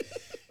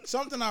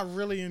 Something I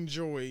really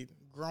enjoyed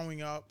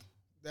growing up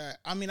that,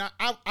 I mean,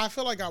 I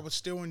feel like I would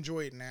still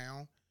enjoy it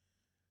now,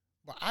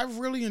 but I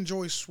really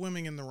enjoy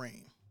swimming in the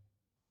rain.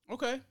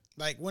 Okay.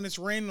 Like when it's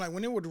raining, like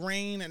when it would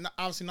rain, and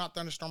obviously not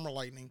thunderstorm or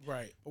lightning.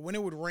 Right. But when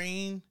it would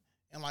rain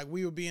and like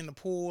we would be in the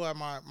pool at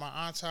my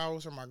aunt's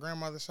house or my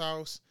grandmother's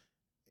house,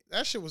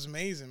 that shit was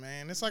amazing,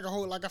 man. It's like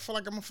I feel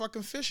like I'm a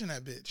fucking fish in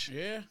that bitch.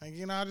 Yeah. Like,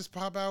 I just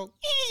pop out,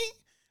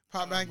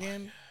 pop back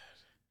in. God.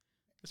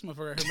 This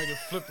motherfucker here making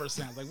flipper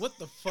sounds. Like, what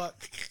the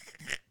fuck?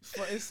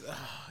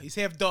 He's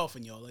half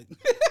dolphin, y'all. Like,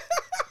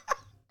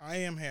 I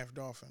am half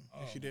dolphin,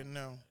 if you didn't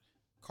know.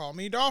 Call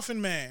me Dolphin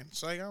Man.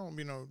 It's like, I don't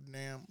be no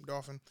damn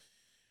dolphin.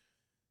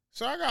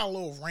 So I got a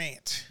little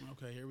rant.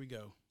 Okay, here we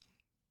go.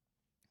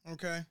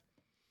 Okay.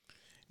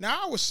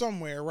 Now, I was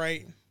somewhere,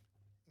 right?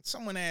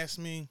 Someone asked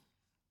me,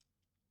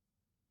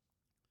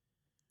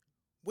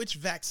 which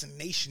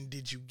vaccination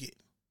did you get?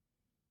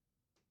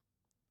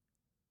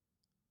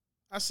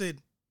 I said,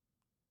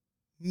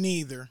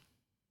 neither.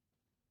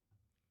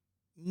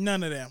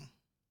 None of them.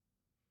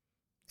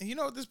 And you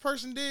know what this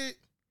person did?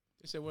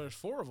 They said, well, there's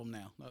 4 of them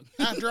now.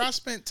 After I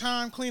spent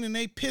time cleaning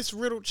a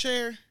piss-riddled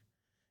chair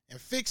and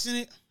fixing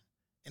it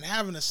and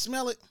having to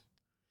smell it,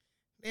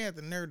 they had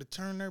the nerve to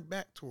turn their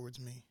back towards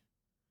me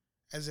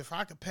as if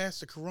I could pass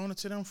the corona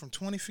to them from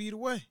 20 feet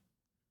away.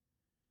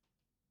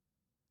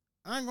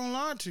 I ain't gonna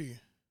lie to you.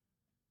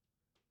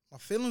 My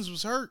feelings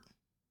was hurt.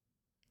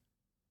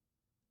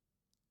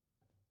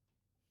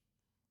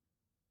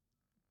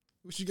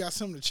 Wish you got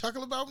something to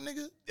chuckle about,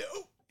 nigga? Yo.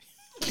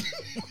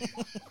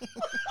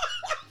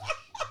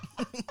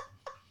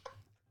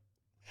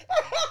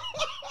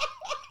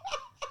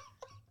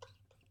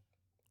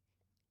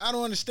 I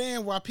don't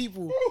understand why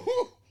people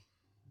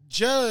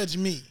judge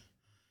me.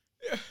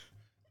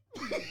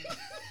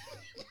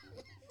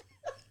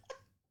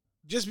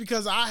 Just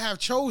because I have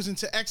chosen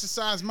to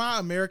exercise my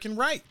American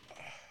right.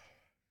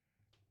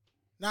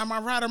 Now, am I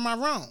right or am I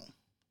wrong?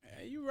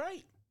 Yeah, you're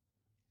right.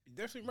 You're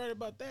definitely right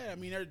about that. I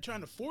mean, they're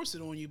trying to force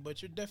it on you,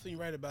 but you're definitely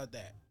right about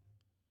that.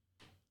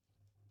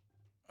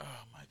 Oh,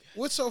 my God.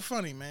 What's so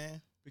funny,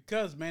 man?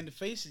 Because, man, the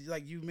face is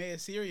like you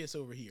mad serious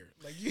over here.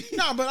 Like you,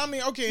 no, but I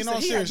mean, okay, in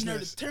all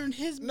seriousness. Turn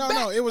his no, back.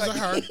 no, it was a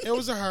her. It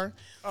was a her.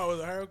 Oh, it was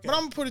a her? Okay. But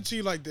I'm going to put it to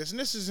you like this, and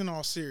this is in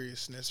all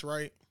seriousness,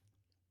 right?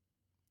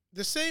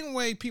 The same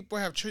way people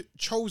have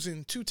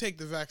chosen to take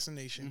the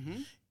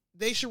vaccination,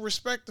 they should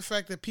respect the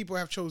fact that people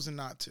have chosen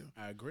not to.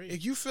 I agree.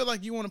 If you feel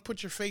like you want to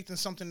put your faith in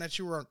something that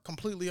you are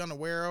completely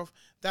unaware of,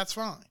 that's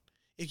fine.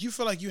 If you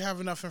feel like you have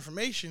enough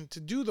information to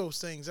do those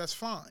things, that's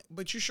fine.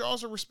 But you should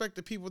also respect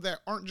the people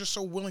that aren't just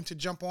so willing to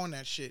jump on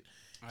that shit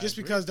just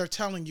because they're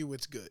telling you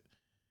it's good.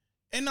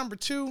 And number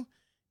 2,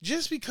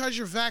 just because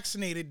you're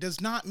vaccinated does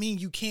not mean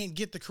you can't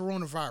get the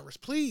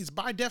coronavirus. Please,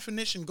 by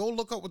definition, go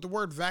look up what the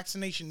word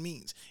vaccination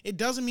means. It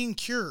doesn't mean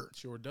cure.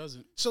 Sure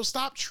doesn't. So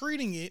stop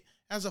treating it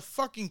as a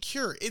fucking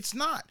cure. It's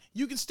not.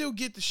 You can still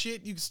get the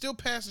shit. You can still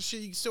pass the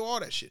shit. You can still all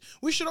that shit.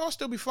 We should all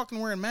still be fucking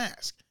wearing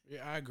masks.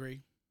 Yeah, I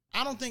agree.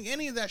 I don't think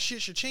any of that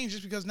shit should change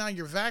just because now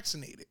you're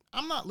vaccinated.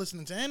 I'm not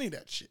listening to any of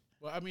that shit.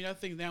 Well, I mean, I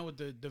think now with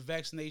the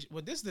vaccination,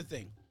 well, this is the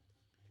thing.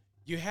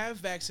 You have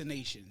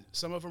vaccination.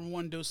 Some of them are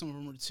 1 dose, some of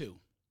them are 2.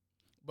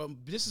 But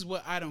this is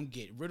what I don't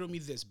get. Riddle me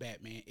this,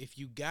 Batman. If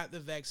you got the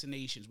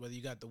vaccinations, whether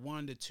you got the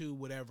 1, the 2,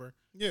 whatever.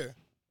 Yeah.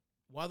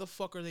 Why the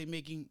fuck are they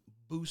making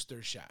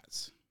booster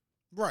shots?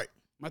 Right.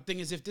 My thing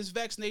is, if this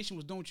vaccination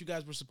was doing what you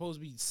guys were supposed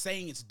to be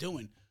saying it's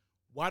doing,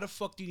 why the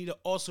fuck do you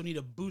also need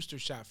a booster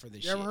shot for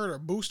this shit? You ever heard of a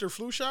booster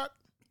flu shot?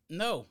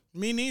 No.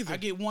 Me neither. I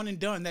get 1 and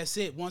done. That's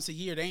it. Once a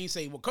year. They ain't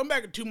say, well, come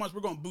back in 2 months.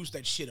 We're going to boost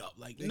that shit up.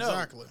 Like,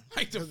 exactly. No.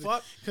 Like, the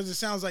fuck? Because it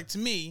sounds like to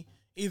me,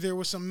 either it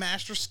was some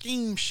master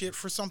scheme shit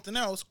for something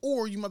else,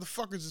 or you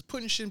motherfuckers is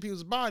putting shit in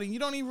people's body and you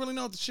don't even really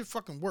know if the shit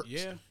fucking works.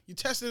 Yeah. You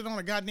tested it on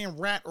a goddamn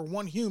rat or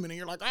 1 human and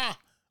you're like,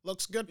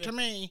 looks good to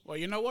me. Well,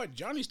 you know what?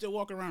 Johnny's still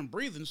walking around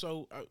breathing,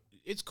 so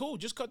it's cool.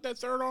 Just cut that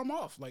 3rd arm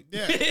off. Like,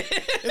 yeah.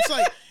 It's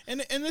like,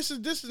 and this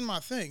is my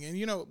thing. And,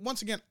 you know,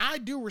 once again, I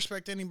do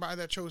respect anybody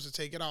that chose to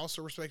take it. I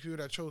also respect people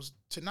that chose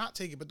to not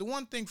take it. But the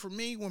one thing for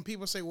me, when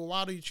people say, well,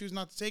 why do you choose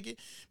not to take it?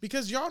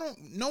 Because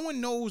no one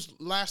knows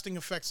lasting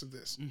effects of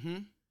this. Mm-hmm.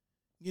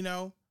 You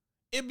know,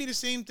 it'd be the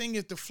same thing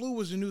if the flu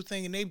was a new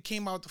thing and they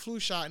came out with the flu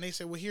shot and they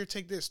said, well, here,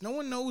 take this. No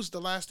one knows the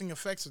lasting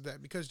effects of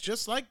that because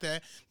just like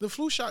that, the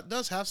flu shot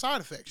does have side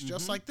effects.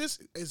 Just like this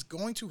is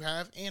going to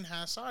have and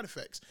has side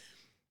effects.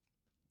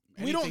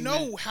 We don't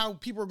know how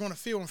people are going to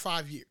feel in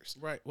 5 years.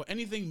 Right. Well,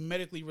 anything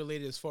medically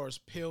related as far as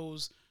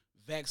pills,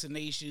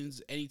 vaccinations,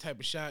 any type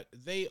of shot,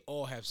 they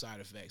all have side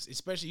effects.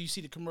 Especially you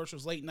see the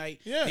commercials late night.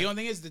 Yeah. The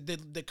only thing is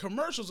the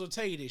commercials will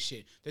tell you this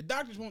shit. The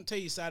doctors won't tell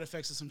you side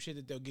effects of some shit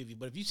that they'll give you.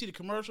 But if you see the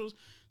commercials,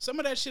 some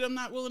of that shit I'm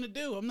not willing to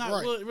do. I'm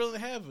not willing to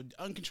have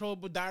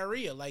uncontrollable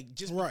diarrhea. Like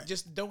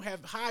just don't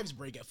have hives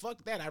break it.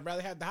 Fuck that. I'd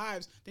rather have the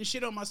hives than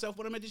shit on myself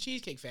when I'm at the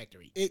Cheesecake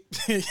Factory.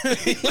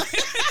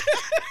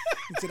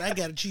 He said, I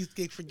got a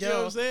cheesecake for y'all. You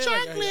know what I'm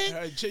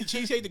saying? Chocolate.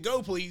 Cheesecake to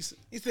go, please.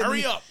 He said,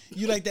 hurry up.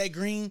 You like that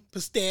green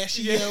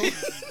pistachio? Yeah.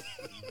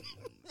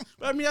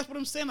 But I mean, that's what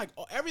I'm saying. Like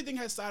everything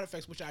has side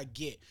effects, which I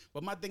get.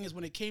 But my thing is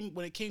when it came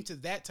to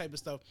that type of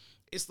stuff,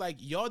 it's like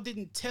y'all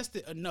didn't test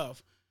it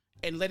enough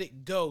and let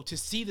it go to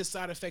see the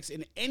side effects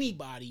in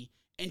anybody.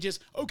 And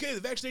just, okay,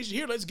 the vaccination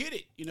here, let's get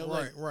it. You know,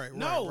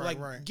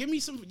 give me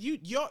some.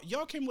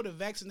 Y'all came with a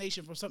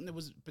vaccination for something that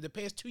was for the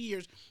past 2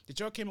 years that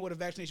y'all came up with a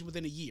vaccination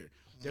within a year.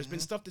 There's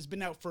been stuff that's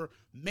been out for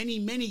many,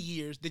 many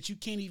years that you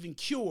can't even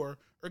cure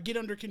or get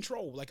under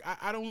control. Like,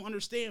 I don't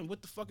understand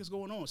what the fuck is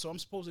going on. So I'm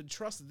supposed to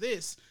trust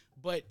this,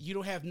 but you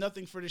don't have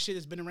nothing for the shit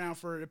that's been around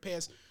for the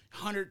past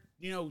 100,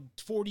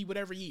 40,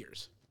 whatever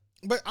years.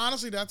 But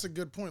honestly, that's a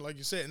good point, like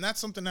you said. And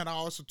that's something that I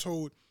also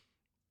told,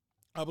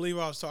 I believe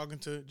I was talking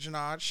to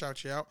Janad,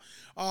 shout you out.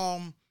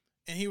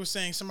 And he was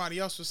saying, somebody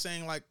else was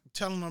saying, like,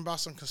 telling him about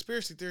some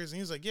conspiracy theories. And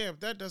he was like, yeah,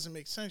 but that doesn't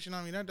make sense. You know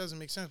what I mean? That doesn't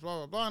make sense, blah,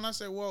 blah, blah. And I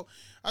said, well,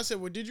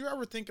 did you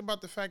ever think about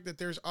the fact that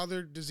there's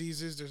other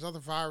diseases, there's other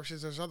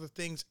viruses, there's other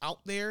things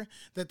out there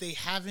that they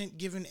haven't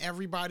given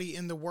everybody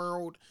in the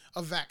world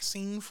a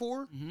vaccine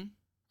for? Mm-hmm.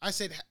 I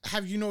said,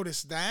 have you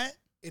noticed that?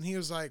 And he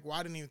was like, well,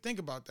 I didn't even think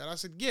about that. I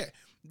said, yeah,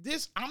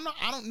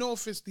 I don't know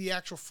if it's the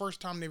actual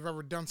first time they've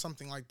ever done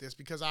something like this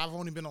because I've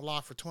only been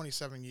alive for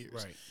 27 years.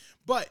 Right.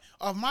 But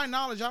of my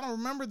knowledge, I don't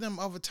remember them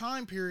of a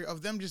time period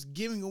of them just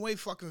giving away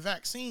fucking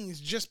vaccines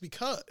just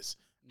because.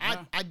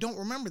 Yeah. I don't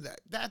remember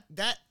that.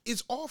 That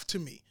is off to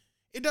me.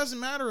 It doesn't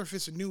matter if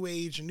it's a new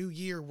age, a new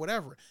year,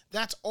 whatever.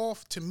 That's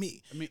off to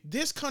me. I mean,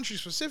 this country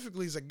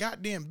specifically is a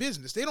goddamn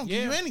business. They don't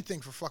give you anything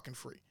for fucking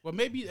free. Well,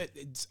 maybe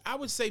I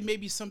would say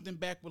maybe something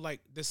back with like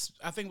this.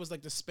 I think it was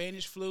like the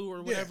Spanish flu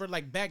or whatever. Yeah.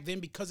 Like back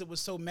then, because it was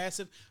so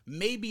massive.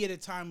 Maybe at a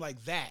time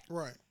like that,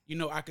 right? You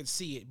know, I could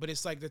see it. But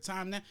it's like the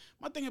time now.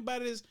 My thing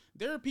about it is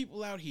there are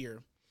people out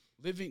here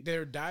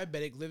they're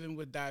diabetic, living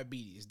with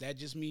diabetes. That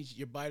just means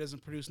your body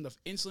doesn't produce enough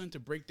insulin to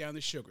break down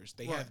the sugars.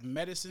 They have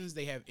medicines,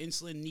 they have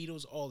insulin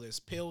needles, all this,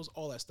 pills,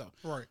 all that stuff.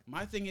 Right.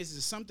 My thing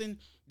is something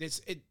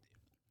that's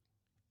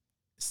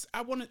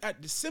I want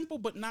to simple,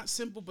 but not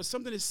simple, but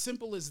something as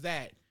simple as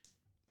that.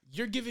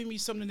 You're giving me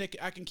something that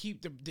I can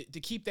keep to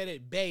keep that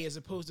at bay, as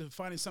opposed to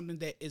finding something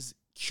that is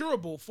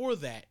curable for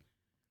that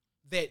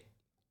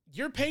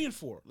you're paying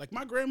for. Like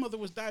my grandmother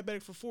was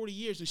diabetic for 40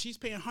 years, and she's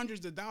paying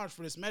hundreds of dollars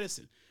for this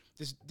medicine.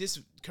 This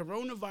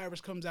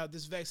coronavirus comes out,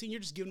 this vaccine, you're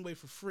just giving away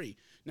for free.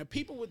 Now,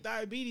 people with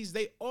diabetes,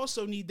 they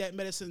also need that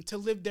medicine to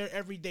live their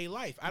everyday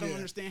life. I don't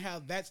understand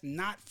how that's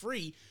not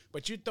free,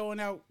 but you're throwing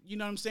out, you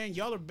know what I'm saying?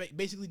 Y'all are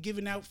basically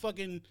giving out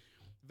fucking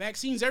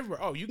vaccines everywhere.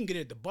 Oh, you can get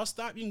it at the bus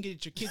stop. You can get it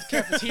at your kid's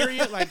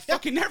cafeteria, like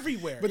fucking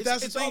everywhere. But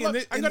that's the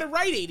thing. I go to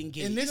Rite Aid and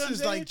get it. And this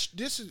is like,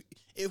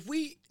 if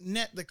we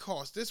net the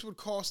cost, this would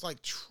cost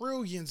like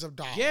trillions of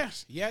dollars.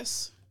 Yes,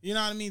 yes. You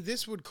know what I mean?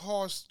 This would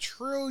cost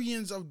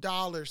trillions of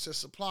dollars to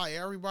supply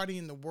everybody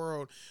in the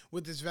world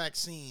with this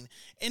vaccine.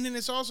 And then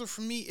it's also,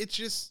 for me, it's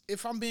just,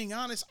 if I'm being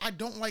honest, I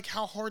don't like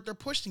how hard they're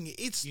pushing it.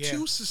 It's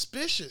too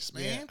suspicious,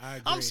 man. Yeah, I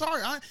agree. I'm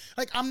sorry.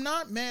 I'm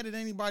not mad at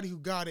anybody who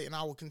got it, and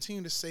I will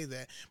continue to say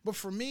that. But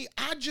for me,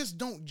 I just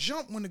don't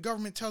jump when the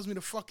government tells me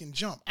to fucking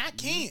jump. I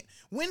can't.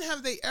 When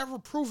have they ever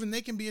proven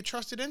they can be a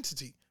trusted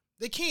entity?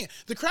 They can't.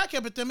 The crack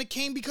epidemic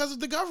came because of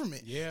the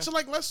government. Yeah. So,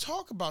 like, let's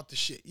talk about the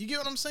shit. You get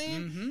what I'm saying?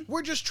 Mm-hmm.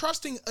 We're just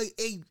trusting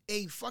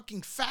a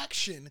fucking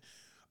faction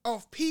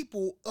of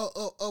people,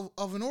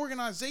 of an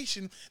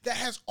organization that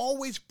has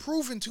always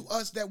proven to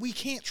us that we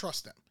can't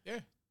trust them.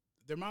 Yeah.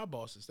 They're mob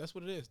bosses. That's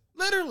what it is.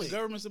 Literally. The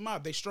government's a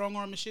mob. They strong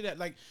arm and shit at,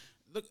 like,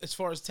 look, as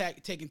far as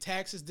taking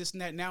taxes, this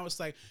and that, now it's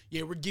like,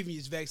 yeah, we're giving you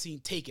this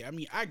vaccine, take it. I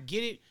mean, I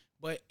get it,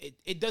 but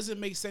it doesn't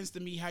make sense to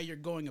me how you're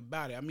going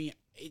about it. I mean,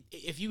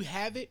 if you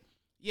have it,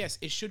 yes,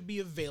 it should be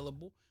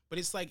available, but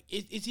it's like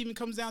it even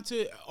comes down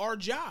to our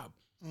job.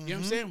 You know what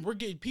I'm saying? We're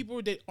getting people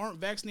that aren't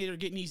vaccinated are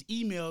getting these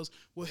emails.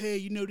 Well, hey,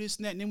 you know this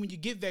and that. And then when you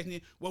get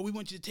vaccinated, well, we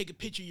want you to take a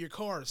picture of your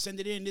car, send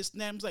it in, this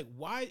and that. I'm like,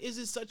 why is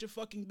it such a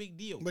fucking big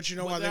deal? But you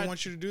know why they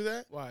want you to do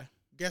that? Why?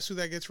 Guess who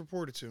that gets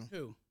reported to?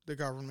 Who? The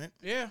government.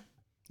 Yeah.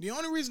 The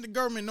only reason the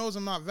government knows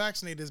I'm not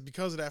vaccinated is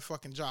because of that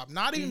fucking job.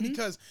 Not even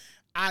because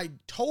I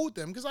told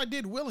them, because I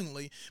did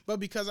willingly, but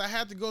because I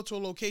had to go to a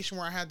location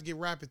where I had to get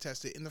rapid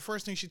tested. And the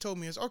first thing she told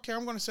me is, okay,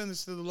 I'm going to send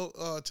this to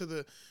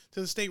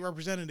the state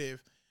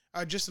representative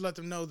just to let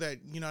them know that,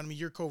 you know what I mean,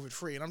 you're COVID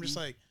free. And I'm just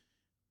like,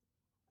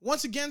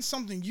 once again,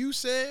 something you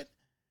said,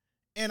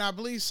 and I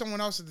believe someone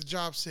else at the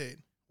job said.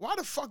 Why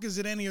the fuck is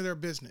it any of their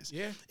business?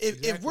 Yeah.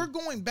 If we're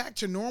going back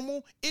to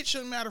normal, it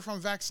shouldn't matter if I'm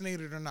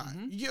vaccinated or not.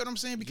 You get what I'm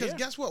saying? Because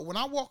guess what? When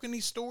I walk in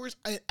these stores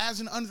as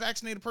an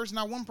unvaccinated person,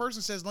 not one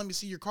person says, let me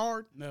see your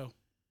card. No.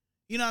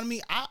 You know what I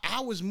mean? I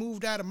was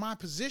moved out of my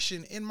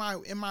position in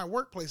my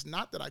workplace.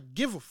 Not that I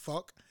give a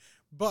fuck,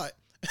 but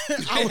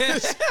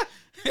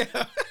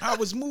I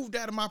was moved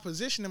out of my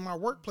position in my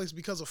workplace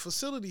because a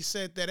facility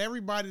said that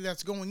everybody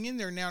that's going in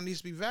there now needs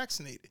to be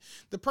vaccinated.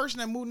 The person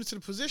that moved into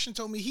the position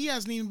told me he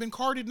hasn't even been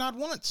carded not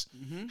once.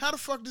 How the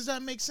fuck does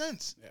that make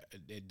sense?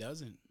 It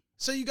doesn't.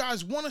 So you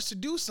guys want us to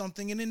do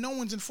something, and then no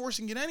one's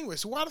enforcing it anyway.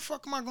 So why the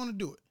fuck am I going to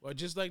do it? Well,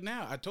 just like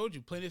now, I told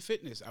you, Planet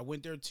Fitness. I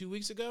went there 2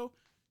 weeks ago.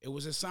 It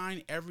was a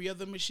sign every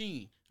other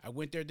machine. I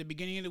went there at the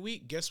beginning of the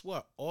week. Guess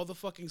what? All the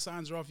fucking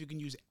signs are off. You can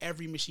use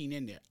every machine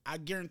in there. I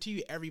guarantee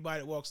you everybody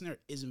that walks in there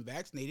isn't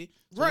vaccinated.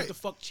 So what the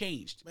fuck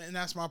changed? And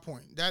that's my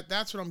point.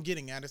 That's what I'm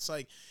getting at. It's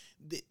like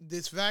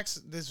this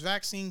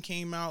vaccine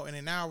came out, and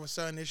then now all of a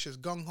sudden it's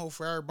just gung-ho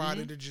for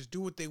everybody to just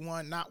do what they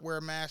want, not wear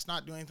a mask,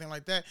 not do anything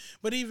like that.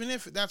 But even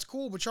if that's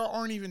cool, but y'all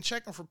aren't even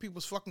checking for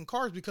people's fucking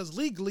cars because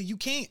legally you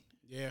can't.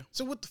 Yeah.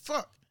 So what the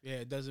fuck? Yeah,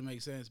 it doesn't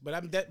make sense. But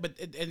and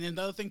then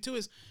the other thing too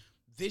is,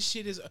 this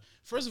shit is,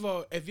 first of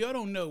all, if y'all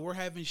don't know, we're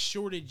having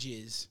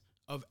shortages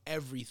of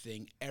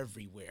everything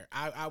everywhere.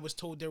 I was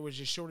told there was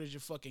a shortage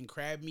of fucking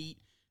crab meat.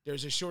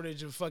 There's a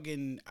shortage of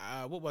fucking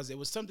what was it? It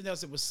was something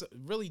else that was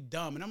really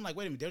dumb. And I'm like,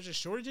 wait a minute, there's a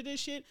shortage of this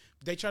shit?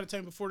 But they tried to tell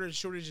me before there's a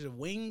shortage of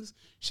wings,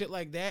 shit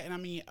like that. And I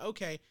mean,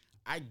 okay,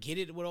 I get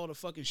it with all the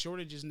fucking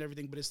shortages and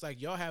everything, but it's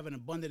like y'all have an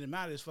abundant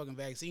amount of this fucking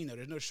vaccine though.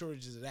 There's no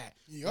shortages of that.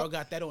 Yep. Y'all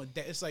got that on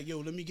that. It's like, yo,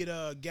 let me get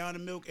a gallon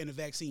of milk and a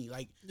vaccine.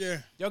 Like, yeah,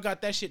 y'all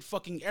got that shit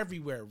fucking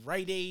everywhere.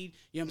 Rite Aid,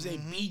 you know what I'm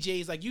saying?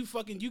 BJ's, like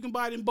you can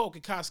buy it in bulk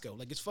at Costco.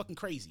 Like it's fucking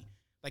crazy.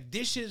 Like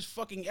this shit is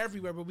fucking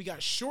everywhere, but we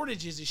got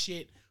shortages of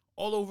shit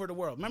all over the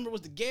world. Remember, it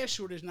was the gas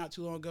shortage not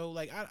too long ago.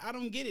 Like I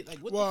don't get it. Like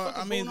what the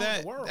fuck is going on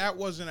in the world? That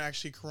wasn't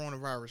actually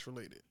coronavirus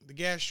related. The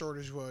gas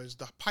shortage was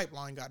the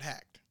pipeline got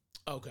hacked.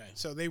 Okay.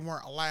 So they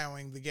weren't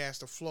allowing the gas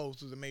to flow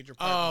through the major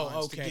pipelines.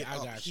 Oh, okay.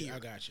 I got you.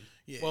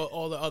 Yeah. Well,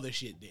 all the other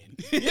shit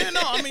then. Yeah,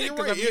 no, I mean, you're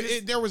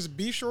right. There was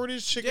beef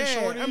shortage, chicken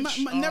shortage.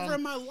 Never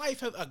in my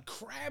life have a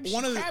crab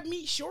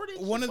meat shortage.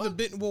 One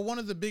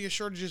of the biggest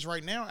shortages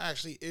right now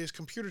actually is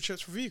computer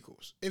chips for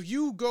vehicles. If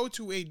you go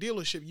to a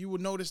dealership, you will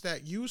notice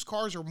that used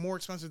cars are more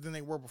expensive than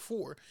they were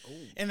before.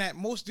 Ooh. And that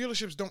most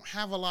dealerships don't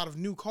have a lot of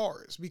new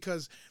cars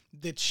because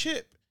the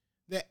chip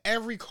that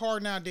every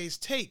car nowadays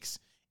takes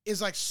is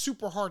like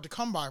super hard to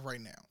come by right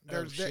now.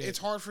 It's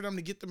hard for them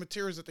to get the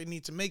materials that they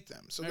need to make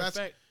them. So that's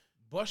fact,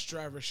 bus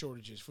driver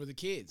shortages for the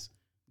kids.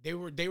 They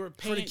were paying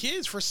for the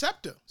kids for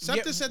SEPTA.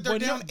 SEPTA said they're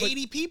down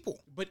 80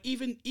 people. But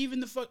even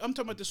the fuck, I'm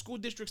talking about the school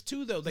districts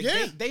too though. Like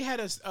they had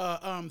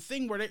a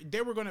thing where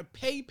they were going to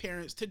pay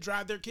parents to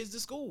drive their kids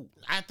to school.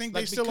 I think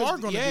they still are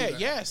going to do that.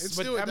 Yes.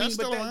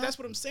 That's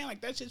what I'm saying.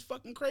 Like that shit's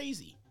fucking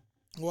crazy.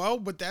 Well,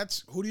 but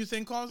who do you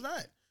think caused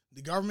that?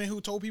 The government who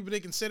told people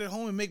they can sit at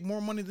home and make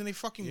more money than they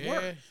fucking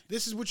work.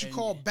 This is what you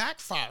call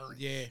backfiring.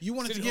 Yeah. You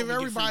wanted to give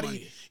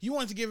everybody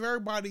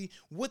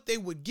what they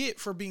would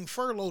get for being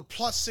furloughed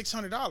plus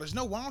 $600.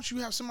 No, why don't you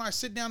have somebody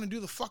sit down and do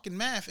the fucking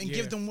math and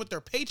give them what their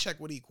paycheck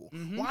would equal?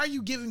 Mm-hmm. Why are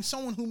you giving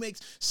someone who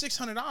makes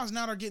 $600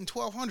 now they're getting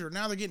 $1,200,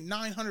 now they're getting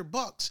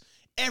 $900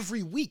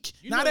 every week?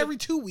 Not every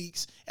 2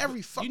 weeks,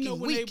 every fucking week. You know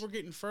when they were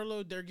getting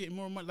furloughed, they're getting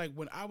more money. Like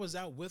when I was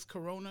out with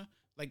Corona,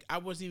 like I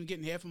wasn't even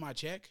getting half of my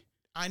check.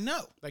 I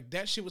know. Like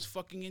that shit was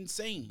fucking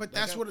insane. But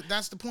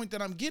that's the point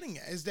that I'm getting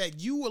at, is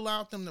that you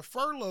allowed them to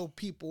furlough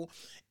people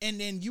and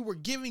then you were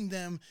giving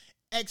them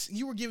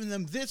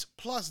this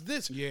plus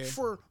this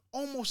for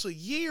almost a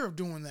year of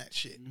doing that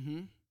shit.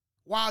 Mm-hmm.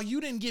 While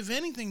you didn't give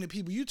anything to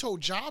people, you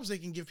told jobs they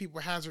can give people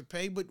hazard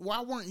pay, but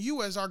why weren't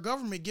you as our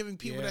government giving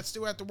people that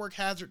still have to work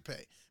hazard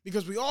pay?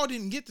 Because we all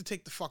didn't get to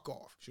take the fuck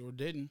off. Sure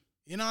didn't.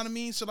 You know what I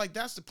mean? So like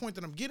that's the point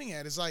that I'm getting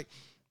at. It's like,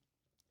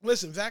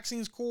 listen,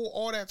 vaccines cool,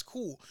 all that's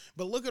cool.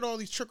 But look at all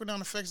these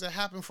trickle-down effects that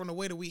happen from the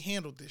way that we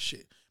handled this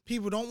shit.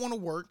 People don't want to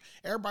work.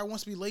 Everybody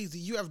wants to be lazy.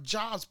 You have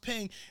jobs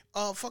paying.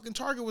 Fucking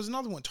Target was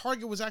another one.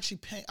 Target was actually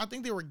paying. I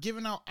think they were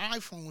giving out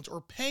iPhones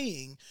or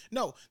paying.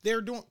 No,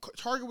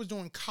 Target was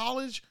doing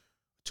college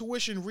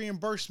tuition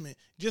reimbursement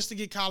just to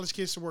get college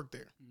kids to work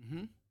there.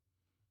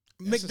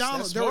 Mm-hmm.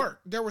 McDonald's,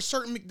 there were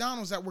certain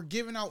McDonald's that were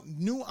giving out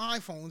new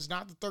iPhones,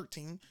 not the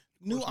 13,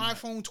 new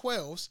iPhone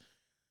 12s,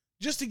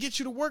 just to get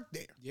you to work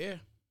there. Yeah.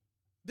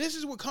 This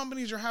is what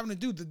companies are having to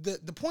do.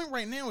 The point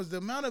right now is the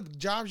amount of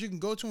jobs you can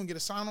go to and get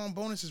a sign-on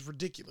bonus is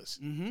ridiculous.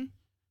 Mm-hmm.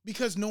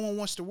 Because no one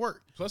wants to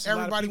work. Plus,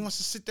 everybody wants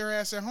to sit their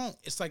ass at home.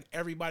 It's like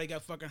everybody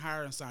got fucking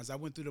hiring signs. I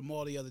went through the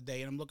mall the other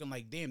day and I'm looking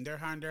like, damn, they're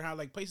hiring.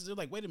 Like places are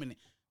like, wait a minute,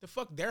 the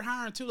fuck, they're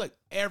hiring too. Like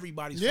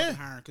everybody's fucking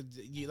hiring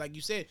because, like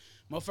you said,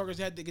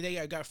 motherfuckers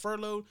they got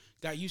furloughed,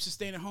 got used to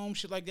staying at home,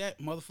 shit like that.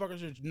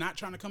 Motherfuckers are not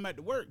trying to come back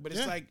to work, but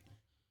it's like.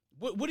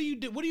 What do you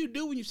do? What do you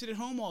do when you sit at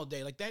home all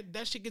day? Like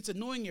that shit gets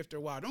annoying after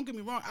a while. Don't get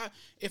me wrong.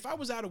 If I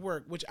was out of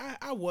work, which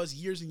I was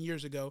years and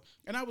years ago,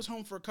 and I was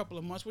home for a couple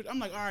of months, which I'm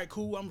like, all right,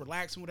 cool, I'm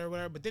relaxing,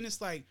 whatever. But then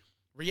it's like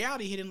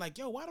reality hitting, like,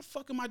 yo, why the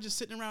fuck am I just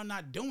sitting around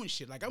not doing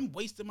shit? Like I'm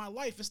wasting my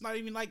life. It's not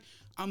even like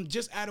I'm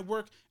just out of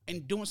work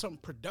and doing something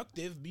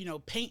productive,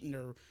 painting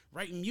or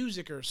writing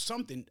music or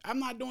something. I'm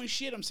not doing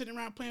shit. I'm sitting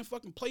around playing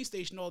fucking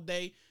PlayStation all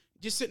day.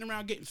 Just sitting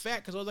around getting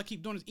fat because all I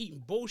keep doing is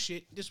eating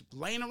bullshit, just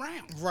laying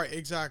around. Right,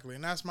 exactly.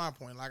 And that's my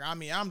point. Like, I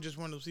mean, I'm just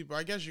one of those people.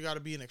 I guess you got to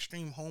be an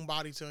extreme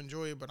homebody to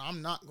enjoy it, but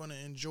I'm not going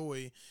to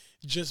enjoy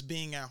just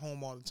being at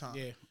home all the time.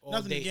 Yeah,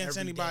 nothing against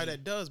anybody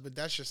that does, but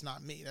that's just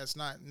not me. That's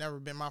never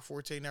been my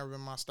forte, never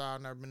been my style,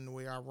 never been the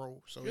way I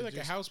roll. So you're like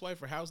a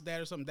housewife or house dad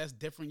or something. That's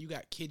different. You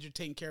got kids you're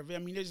taking care of. I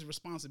mean, there's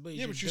responsibilities.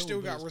 Yeah, but you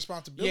still got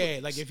responsibilities.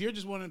 Yeah, like if you're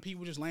just one of the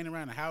people just laying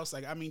around the house,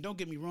 like, I mean, don't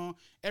get me wrong.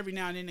 Every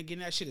now and then again,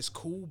 that shit is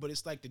cool, but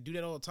it's like to do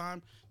that all the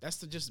time, that's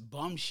the just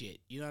bum shit.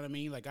 You know what I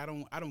mean? Like I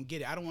don't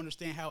get it. I don't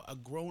understand how a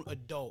grown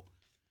adult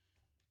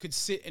could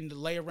sit and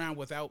lay around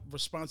without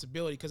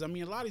responsibility. Because, I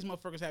mean, a lot of these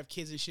motherfuckers have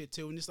kids and shit,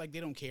 too, and it's like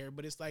they don't care.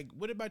 But it's like,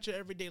 what about your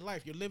everyday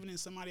life? You're living in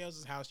somebody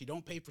else's house. You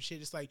don't pay for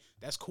shit. It's like,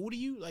 that's cool to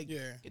you? Like,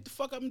 get the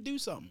fuck up and do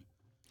something.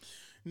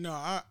 No,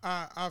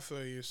 I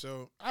feel you.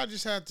 So, I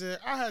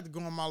had to go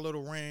on my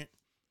little rant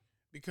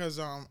because,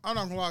 I'm not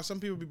gonna lie,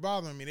 some people be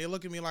bothering me. They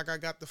look at me like I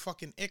got the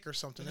fucking ick or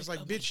something. It's like,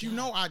 oh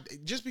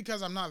bitch, just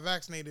because I'm not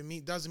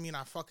vaccinated doesn't mean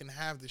I fucking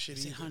have the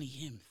shit either. Honey,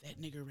 him,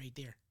 that nigga right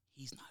there.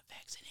 he's not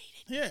vaccinated.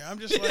 Yeah, I'm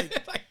just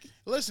like,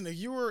 listen, if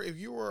you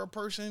were a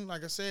person,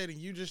 like I said, and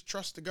you just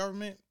trust the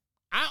government,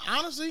 I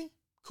honestly,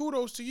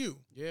 kudos to you.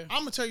 Yeah. I'm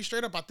gonna tell you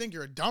straight up, I think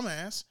you're a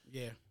dumbass.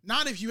 Yeah.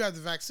 Not if you have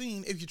the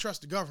vaccine, if you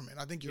trust the government.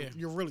 I think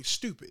you're really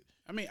stupid.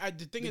 I mean,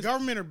 the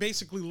government are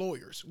basically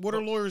lawyers. What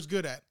are lawyers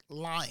good at?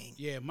 Lying.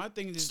 Yeah, my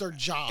thing is it's their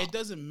job. It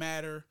doesn't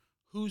matter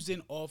who's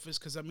in office,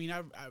 because I mean,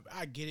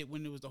 I get it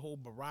when it was the whole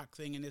Barack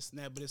thing and this and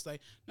that, but it's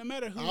like no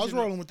matter who's. I was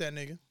rolling with that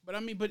nigga. But I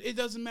mean, but it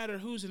doesn't matter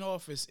who's in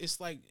office. It's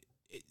like,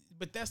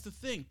 but that's the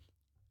thing.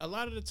 A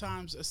lot of the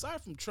times,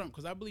 aside from Trump,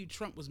 because I believe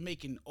Trump was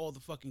making all the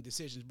fucking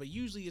decisions, but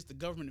usually it's the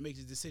government that makes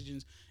the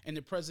decisions and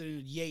the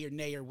president, yay or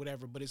nay or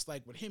whatever. But it's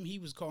like with him, he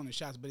was calling the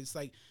shots. But it's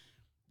like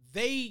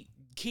they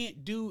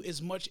can't do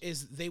as much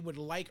as they would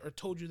like or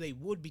told you they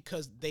would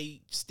because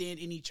they stand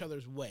in each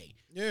other's way.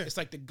 Yeah. It's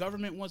like the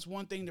government wants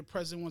one thing, the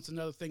president wants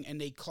another thing, and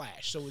they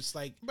clash. So it's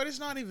like... But it's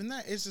not even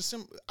that. It's a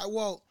simple...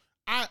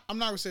 I'm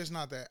not going to say it's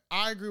not that.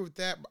 I agree with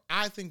that, but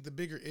I think the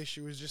bigger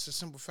issue is just a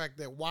simple fact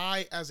that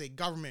why, as a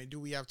government,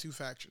 do we have two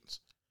factions?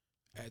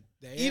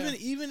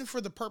 Even for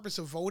the purpose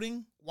of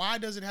voting, why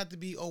does it have to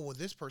be,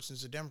 this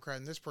person's a Democrat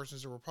and this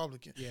person's a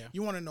Republican? Yeah.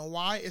 You want to know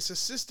why? It's a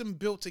system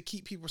built to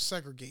keep people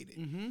segregated.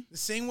 Mm-hmm. The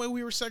same way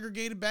we were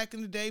segregated back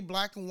in the day,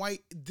 black and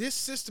white, this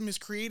system is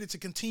created to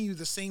continue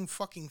the same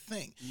fucking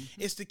thing.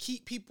 Mm-hmm. It's to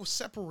keep people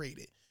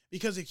separated.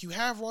 Because if you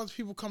have all these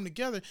people come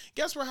together,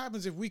 guess what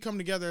happens if we come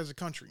together as a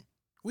country?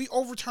 We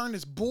overturn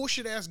this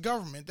bullshit-ass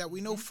government that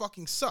we know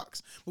fucking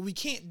sucks. But we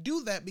can't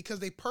do that because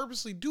they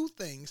purposely do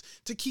things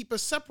to keep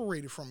us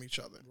separated from each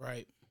other.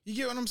 Right. You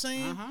get what I'm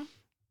saying? Uh-huh.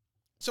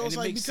 So and it's it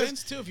like... makes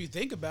sense, too, if you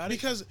think about it.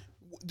 Because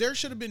there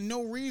should have been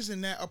no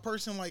reason that a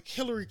person like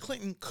Hillary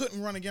Clinton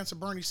couldn't run against a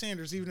Bernie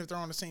Sanders even if they're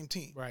on the same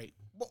team. Right.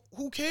 Well,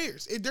 who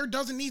cares? There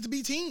doesn't need to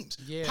be teams.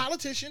 Yeah.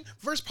 Politician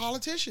versus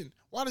politician.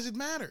 Why does it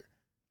matter?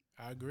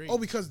 I agree. Oh,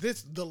 because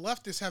the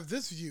leftists have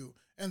this view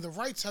and the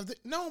rights have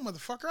no,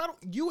 motherfucker.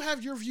 You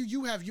have your view,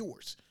 you have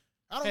yours.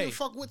 I don't give a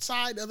fuck what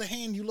side of the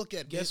hand you look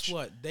at. Guess bitch.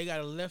 what? They got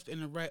a left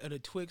and a right of the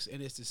Twix,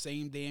 and it's the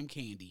same damn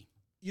candy.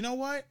 You know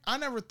what? I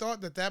never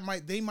thought that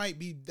might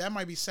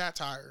be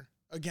satire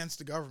against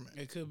the government.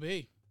 It could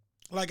be,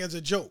 like as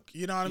a joke.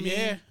 You know what I mean?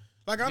 Yeah.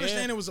 Like I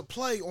understand it was a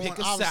play on pick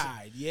a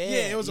side.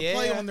 Yeah, it was a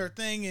play on their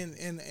thing,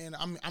 and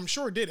I'm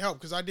sure it did help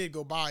because I did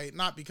go buy it,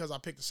 not because I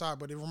picked a side,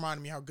 but it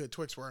reminded me how good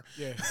Twix were.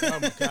 Yeah. Oh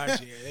my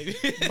gosh,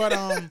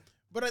 yeah.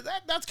 But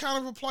that's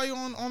kind of a play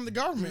on the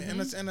government,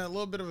 and it's in a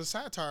little bit of a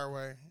satire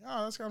way.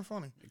 Oh, that's kind of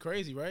funny.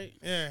 Crazy, right?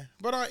 Yeah.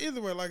 But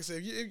either way, like I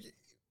said,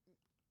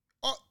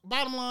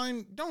 bottom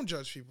line, don't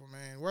judge people,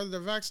 man, whether they're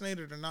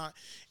vaccinated or not.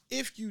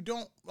 If you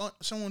don't want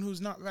someone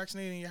who's not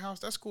vaccinated in your house,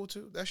 that's cool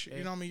too. That's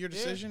you know what I mean, your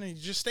decision, and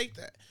you just state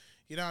that.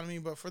 You know what I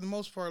mean? But for the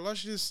most part,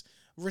 let's just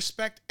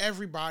respect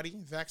everybody,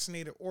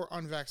 vaccinated or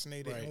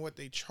unvaccinated, and what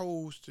they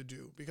chose to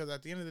do. Because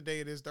at the end of the day,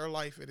 it is their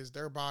life, it is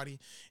their body.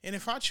 And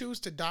if I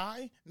choose to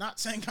die, not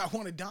saying I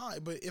want to die,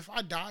 but if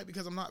I die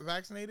because I'm not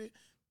vaccinated,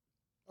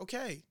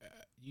 okay.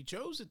 You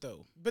chose it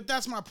though. But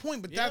that's my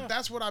point. But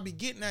that's what I be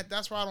getting at.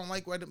 That's why I don't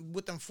like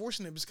with them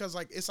forcing it. Because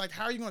it's like,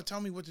 how are you going to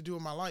tell me what to do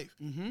with my life?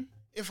 Mm-hmm.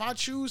 If I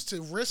choose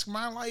to risk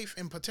my life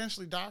and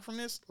potentially die from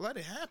this, let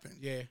it happen.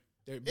 Yeah.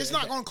 It's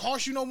not going to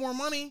cost you no more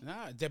money.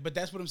 Nah, but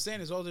that's what I'm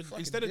saying. Is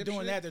instead of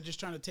doing that, they're just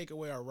trying to take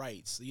away our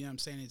rights. You know what I'm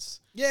saying? It's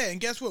and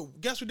guess what?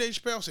 Guess what Dave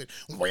Chappelle said?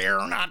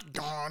 We're not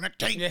gonna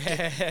take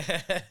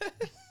it.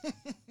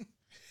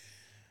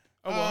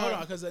 Oh well, hold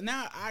on, because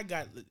now I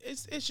got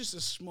it's just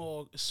a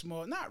small,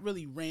 not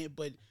really rant,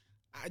 but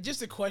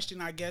just a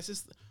question. I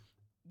guess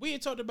we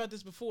had talked about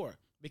this before.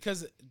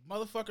 Because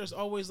motherfuckers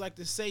always like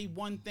to say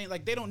one thing,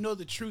 like they don't know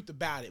the truth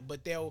about it, but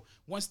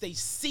once they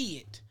see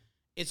it,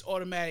 it's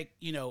automatic,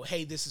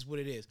 hey, this is what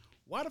it is.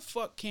 Why the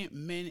fuck can't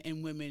men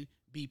and women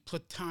be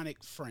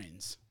platonic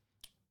friends?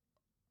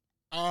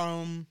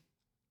 Because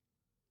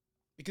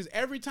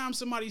every time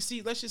somebody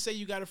let's just say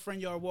you got a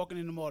friend, y'all are walking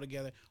in the mall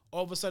together,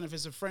 all of a sudden if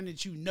it's a friend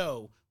that you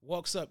know,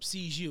 walks up,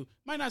 sees you,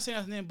 might not say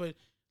nothing, but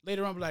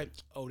later on be like,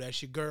 oh,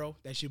 that's your girl,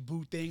 that's your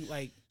boo thing,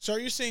 like. So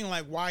you're saying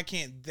like, why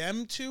can't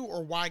them two,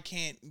 or why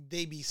can't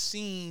they be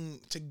seen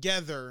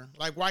together?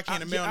 Like, why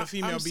can't a male and a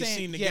female be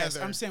seen together? Yes,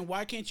 I'm saying,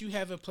 why can't you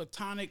have a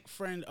platonic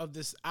friend of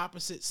this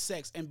opposite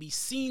sex and be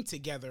seen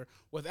together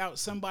without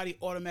somebody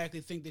automatically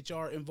think that y'all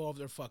are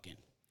involved or fucking?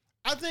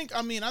 I think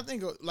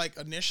like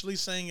initially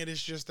saying it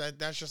is just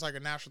that's just like a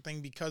natural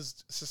thing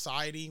because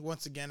society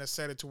once again has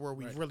set it to where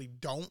we really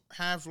don't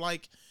have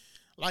like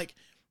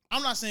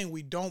I'm not saying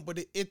we don't, but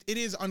it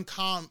is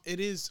uncommon. It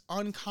is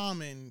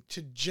uncommon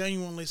to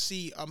genuinely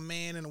see a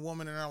man and a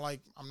woman and they're like,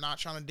 I'm not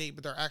trying to date,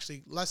 but they're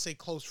actually, let's say,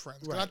 close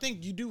friends. But I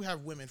think you do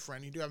have women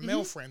friends, you do have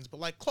male friends, but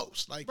like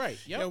close, like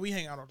we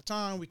hang out all the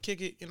time, we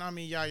kick it, you know what I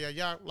mean?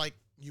 Yeah, like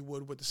you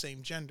would with the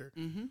same gender.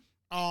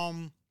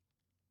 Mm-hmm.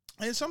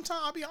 And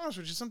sometimes I'll be honest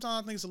with you,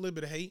 sometimes I think it's a little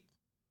bit of hate.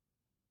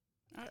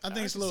 I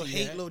think it's a little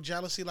hate, a little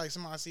jealousy. Like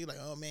somebody see, like,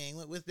 oh man,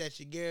 what's that?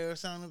 Your girl or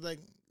something? Like,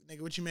 nigga,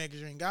 what you mad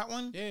because you ain't got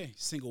one? Yeah,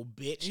 single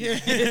bitch.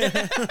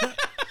 Yeah.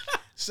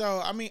 So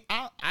I mean,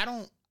 I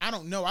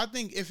don't know. I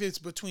think if it's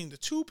between the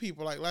two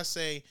people, like let's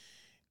say,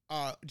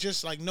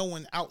 just like no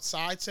one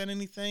outside said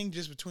anything,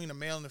 just between a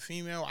male and a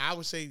female, I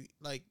would say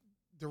like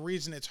the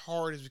reason it's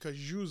hard is because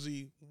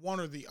usually one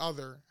or the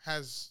other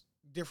has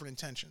different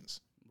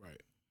intentions.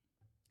 Right.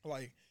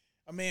 Like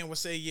a man would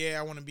say, yeah,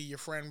 I want to be your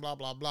friend, blah,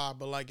 blah, blah.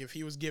 But like if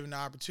he was given the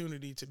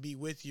opportunity to be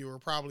with you or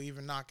probably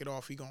even knock it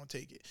off, he going to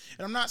take it.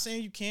 And I'm not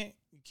saying you can't,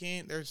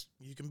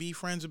 you can be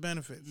friends with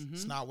benefits. Mm-hmm.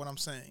 It's not what I'm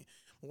saying.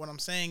 But what I'm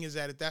saying is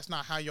that if that's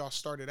not how y'all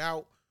started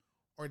out,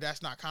 or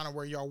that's not kind of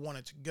where y'all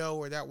wanted to go,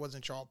 or that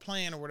wasn't y'all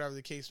plan, or whatever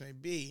the case may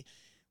be,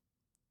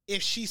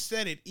 if she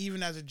said it,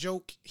 even as a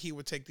joke, he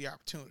would take the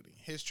opportunity.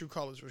 His true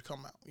colors would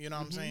come out. You know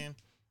what I'm saying?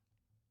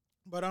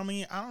 But I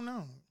mean, I don't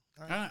know.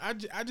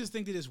 I just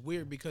think that it's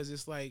weird because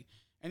it's like,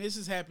 and this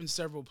has happened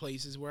several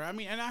places where, I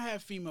mean, and I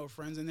have female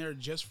friends and they're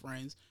just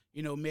friends,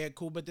 you know, mad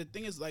cool. But the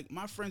thing is, like,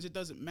 my friends, it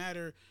doesn't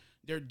matter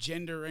their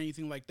gender or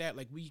anything like that.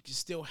 Like, we can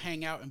still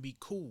hang out and be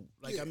cool.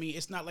 Like, I mean,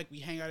 it's not like we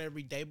hang out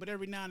every day, but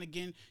every now and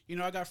again, you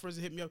know, I got friends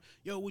that hit me up,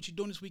 yo, what you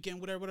doing this weekend,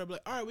 whatever.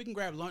 Like, all right, we can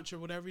grab lunch or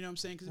whatever, you know what I'm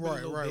saying? Cause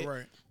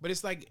right. But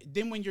it's like,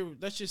 then when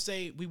let's just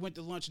say we went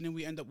to lunch and then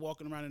we end up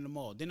walking around in the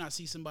mall. Then I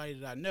see somebody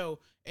that I know,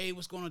 hey,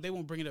 what's going on? They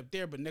won't bring it up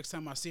there, but next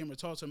time I see them or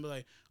talk to them, be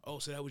like, oh,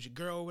 so that was your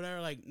girl or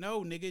whatever? Like,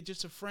 no, nigga,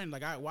 just a friend.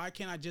 Like, why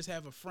can't I just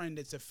have a friend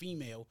that's a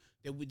female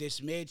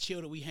that's mad chill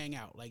that we hang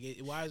out? Like,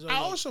 why is it? I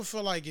also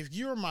feel like if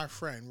you're my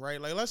friend,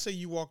 right? Like, let's say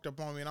you walked up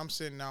on me and I'm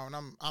sitting out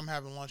and I'm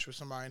having lunch with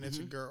somebody and it's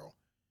a girl.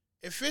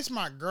 If it's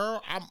my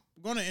girl, I'm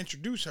gonna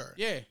introduce her.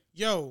 Yeah.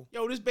 Yo,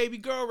 this baby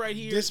girl right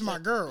here. This my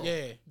girl.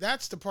 Yeah.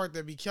 That's the part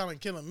that be killing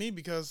me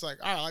because like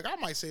I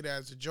might say that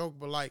as a joke,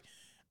 but like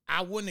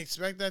I wouldn't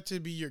expect that to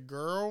be your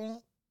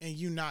girl and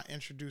you not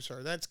introduce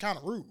her. That's kind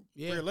of rude,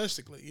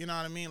 realistically. You know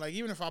what I mean? Like,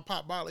 even if I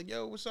pop by, like,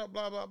 yo, what's up,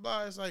 blah, blah,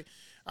 blah. It's like,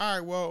 all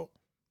right, well,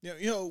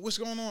 yo, what's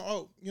going on?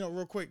 Oh,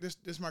 real quick,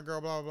 this my girl,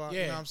 blah, blah, blah.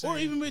 Yeah. You know what I'm saying? Or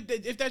even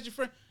if that's your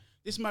friend,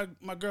 this my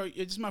girl,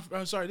 this my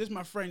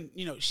friend,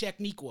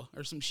 Shaqniqua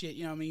or some shit,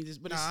 you know what I mean?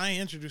 I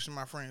ain't introducing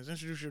my friends.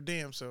 Introduce your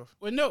damn self.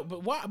 Well, no,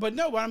 but why? But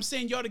no, but I'm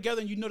saying y'all together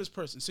and you know this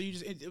person. So you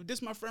just,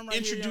 this my friend right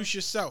Introduce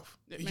yourself.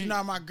 If you're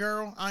not my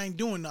girl, I ain't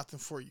doing nothing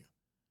for you.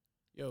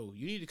 Yo,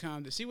 you need to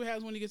calm down. See what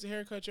happens when he gets a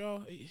haircut,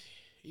 y'all?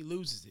 He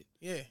loses it.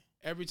 Yeah.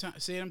 Every time.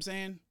 See what I'm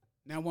saying?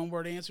 Now one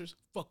word answers.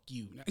 Fuck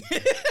you.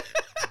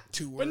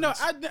 2 words.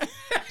 But no,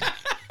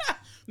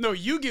 no,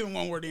 you give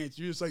one word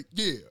answer. You're just like,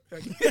 yeah.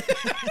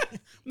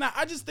 Nah,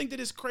 I just think that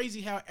it's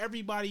crazy how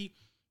everybody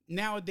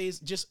nowadays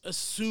just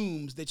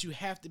assumes that you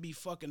have to be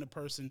fucking a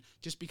person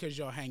just because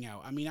y'all hang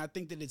out. I mean, I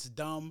think that it's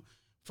dumb.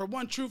 For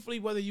one, truthfully,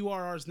 whether you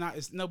are or it's not,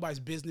 it's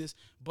nobody's business.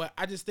 But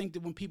I just think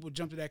that when people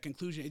jump to that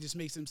conclusion, it just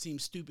makes them seem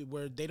stupid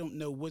where they don't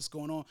know what's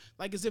going on.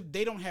 Like as if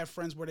they don't have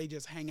friends where they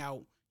just hang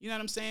out. You know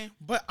what I'm saying?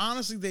 But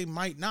honestly, they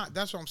might not.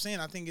 That's what I'm saying.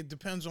 I think it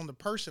depends on the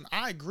person.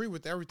 I agree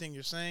with everything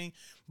you're saying.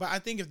 But I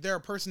think if they're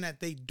a person that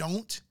they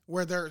don't,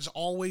 where there's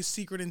always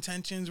secret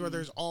intentions, where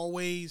there's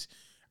always,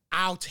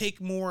 I'll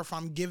take more if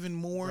I'm given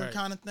more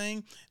kind of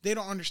thing, they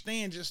don't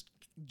understand just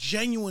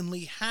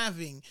genuinely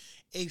having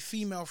a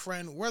female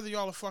friend, whether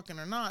y'all are fucking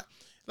or not.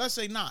 Let's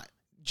say not.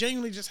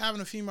 Genuinely just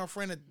having a female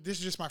friend that this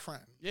is just my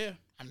friend. Yeah.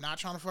 I'm not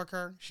trying to fuck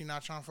her. She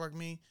not trying to fuck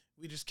me.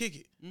 We just kick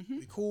it.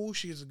 We cool.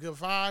 She has a good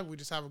vibe. We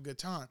just have a good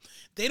time.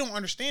 They don't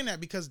understand that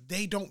because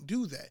they don't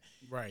do that.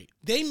 Right.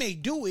 They may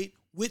do it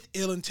with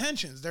ill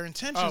intentions. Their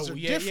intentions are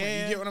different.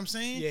 Yeah. You get what I'm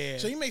saying? Yeah.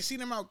 So you may see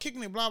them out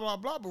kicking it, blah, blah,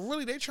 blah, but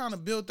really they trying to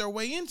build their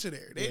way into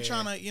there. They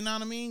trying to, you know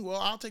what I mean? Well,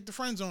 I'll take the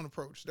friend zone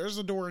approach. There's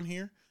a door in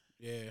here.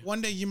 Yeah.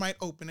 One day you might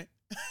open it.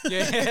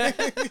 Yeah.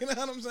 You know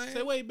what I'm saying?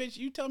 Say, wait, bitch,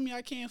 you tell me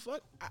I can't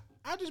fuck?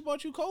 I just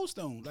bought you Cold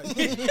Stone. Like,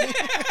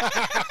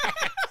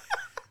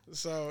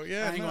 so,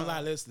 yeah. I ain't gonna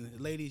lie, listen,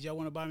 ladies, y'all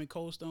want to buy me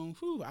Cold Stone?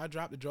 Whew, I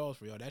dropped the drawers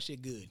for y'all. That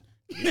shit good.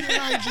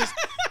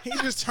 He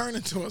just turned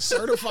into a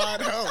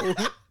certified hoe.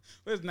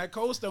 Listen, that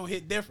Cold Stone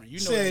hit different. You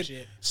know that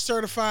shit.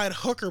 Certified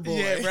hooker boy.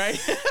 Yeah, right?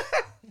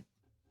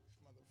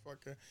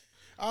 Motherfucker.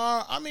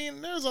 I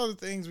mean, there's other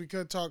things we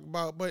could talk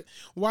about, but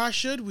why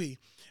should we?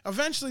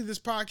 Eventually, this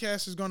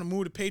podcast is going to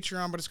move to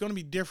Patreon, but it's going to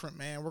be different,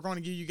 man. We're going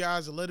to give you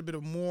guys a little bit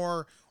of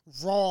more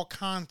raw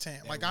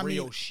content.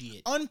 Real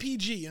shit.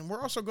 Un-PG, and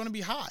we're also going to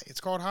be high. It's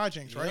called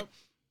Hijinks, right?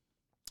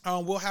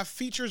 We'll have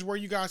features where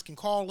you guys can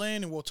call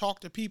in and we'll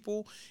talk to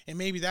people, and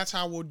maybe that's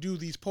how we'll do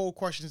these poll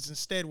questions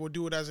instead. We'll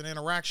do it as an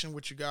interaction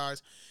with you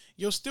guys.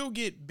 You'll still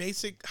get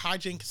basic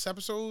Hijinks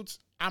episodes.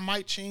 We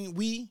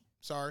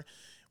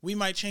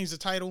might change the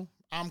title.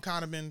 I'm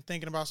kind of been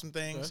thinking about some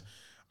things. Okay.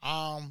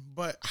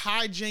 But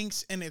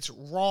Hijinks in its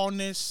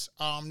rawness,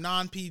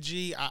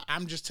 non-PG,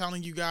 I'm just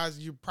telling you guys,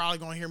 you're probably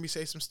going to hear me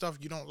say some stuff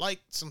you don't like,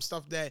 some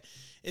stuff that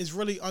is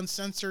really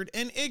uncensored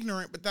and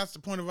ignorant, but that's the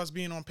point of us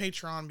being on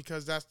Patreon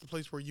because that's the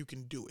place where you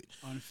can do it.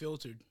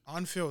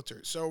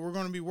 Unfiltered. So we're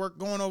going to be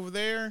going over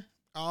there.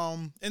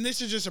 And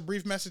this is just a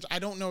brief message. I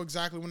don't know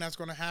exactly when that's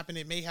going to happen.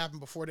 It may happen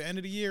before the end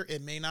of the year.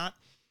 It may not.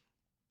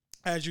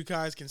 As you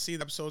guys can see,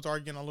 the episodes are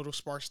getting a little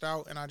sparsed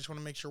out, and I just want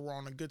to make sure we're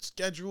on a good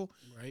schedule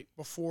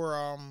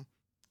before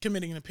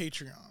committing to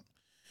Patreon.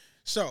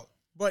 So,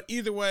 but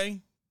either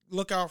way,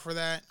 look out for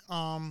that.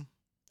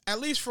 at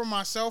least for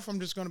myself, I'm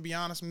just going to be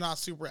honest. I'm not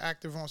super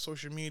active on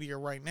social media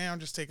right now. I'm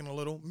just taking a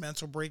little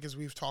mental break, as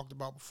we've talked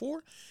about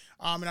before.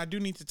 And I do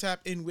need to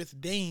tap in with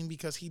Dane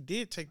because he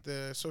did take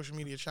the social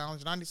media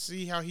challenge, and I need to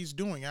see how he's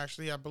doing.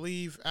 Actually, I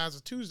believe as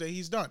of Tuesday,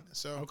 he's done.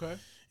 So okay.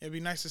 It'd be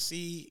nice to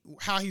see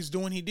how he's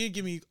doing. He did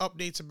give me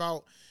updates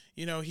about,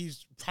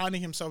 he's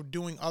finding himself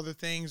doing other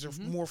things or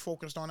more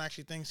focused on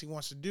actually things he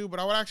wants to do. But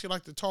I would actually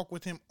like to talk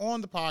with him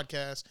on the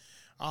podcast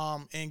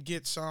and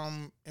get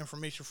some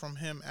information from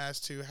him as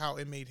to how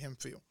it made him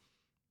feel.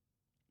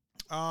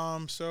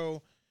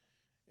 So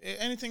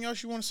anything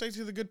else you want to say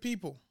to the good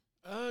people?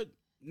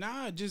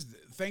 Nah, just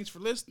thanks for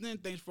listening.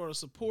 Thanks for the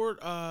support.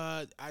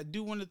 I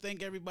do want to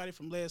thank everybody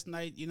from last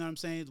night. You know what I'm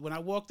saying? When I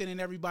walked in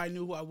and everybody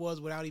knew who I was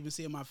without even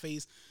seeing my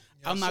face,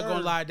 yes, I'm not going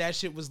to lie. That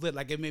shit was lit.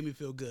 Like, it made me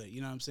feel good.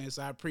 You know what I'm saying?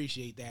 So I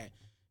appreciate that.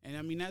 And,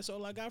 I mean, that's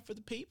all I got for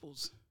the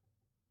peoples.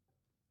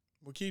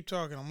 Well, keep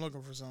talking. I'm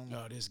looking for something.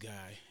 Oh, this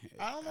guy.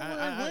 I don't know where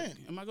it went.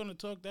 Am I going to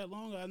talk that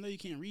long? I know you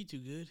can't read too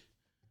good.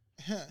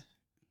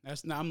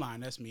 I'm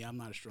lying. That's me. I'm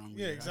not a strong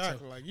reader. Yeah,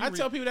 exactly. I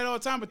tell people that all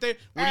the time, but they.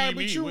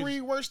 But you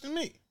read worse than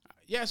me.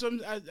 Yeah, so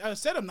I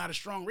said I'm not a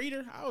strong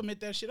reader. I'll admit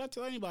that shit. I'll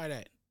tell anybody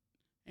that.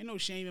 Ain't no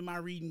shame in my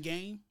reading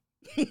game.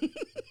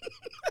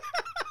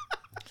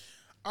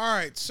 All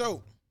right,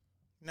 so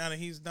now that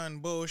he's done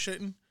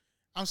bullshitting,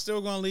 I'm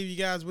still going to leave you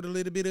guys with a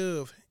little bit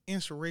of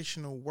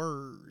inspirational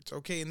words.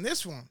 Okay, and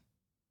this one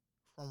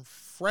from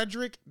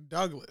Frederick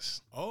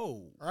Douglass.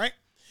 Oh. All right?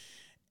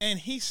 And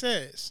he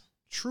says,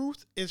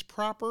 truth is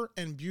proper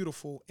and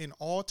beautiful in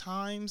all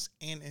times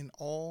and in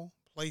all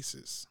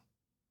places.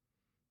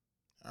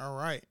 All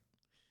right.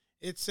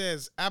 It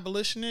says,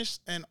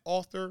 abolitionist and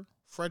author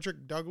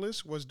Frederick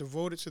Douglass was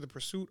devoted to the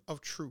pursuit of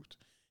truth.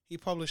 He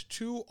published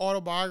 2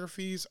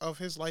 autobiographies of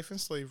his life in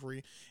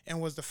slavery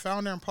and was the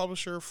founder and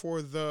publisher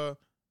for the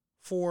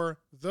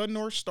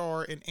North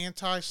Star, an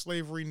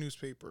anti-slavery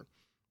newspaper.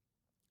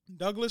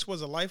 Douglass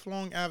was a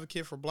lifelong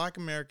advocate for Black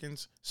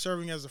Americans,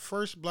 serving as the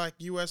first Black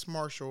U.S.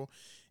 Marshal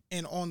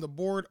and on the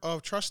board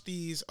of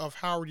trustees of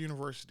Howard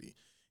University.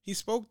 He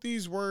spoke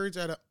these words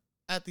at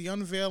the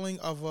unveiling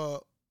of a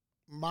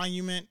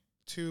monument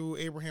to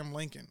Abraham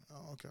Lincoln.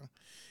 Oh, okay.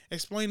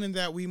 Explaining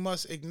that we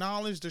must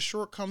acknowledge the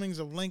shortcomings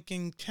of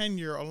Lincoln's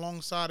tenure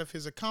alongside of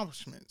his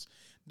accomplishments.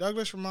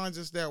 Douglass reminds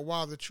us that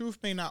while the truth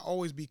may not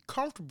always be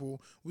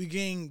comfortable, we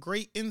gain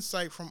great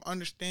insight from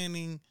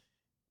understanding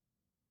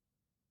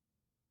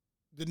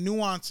the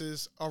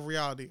nuances of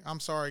reality. I'm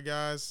sorry,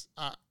 guys.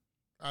 I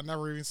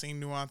never even seen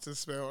nuances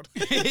spelled.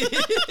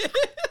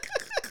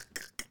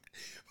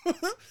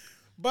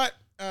 But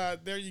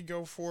there you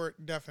go for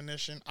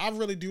definition. I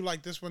really do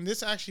like this one.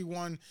 This actually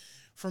one,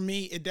 for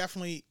me, it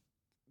definitely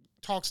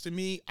talks to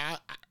me.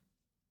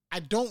 I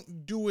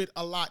don't do it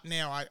a lot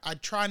now. I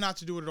try not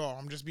to do it at all.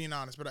 I'm just being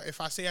honest. But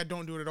if I say I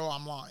don't do it at all,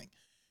 I'm lying.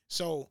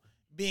 So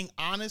being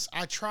honest,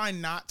 I try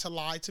not to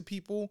lie to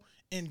people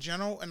in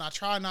general. And I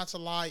try not to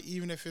lie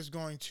even if it's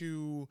going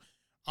to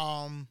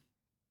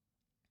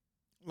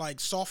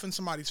soften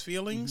somebody's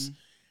feelings. Mm-hmm.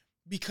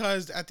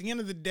 Because at the end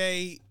of the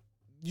day,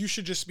 you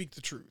should just speak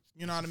the truth.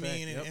 You know what I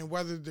mean? Yep. And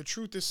whether the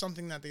truth is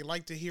something that they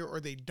like to hear or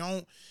they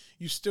don't,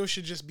 you still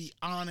should just be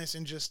honest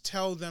and just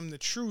tell them the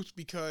truth,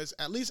 because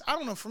at least, I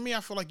don't know, for me, I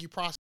feel like you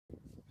process.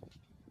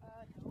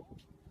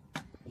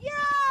 Yeah!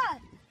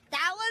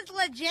 That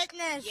was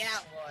legitness. Yeah,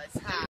 it was. Huh?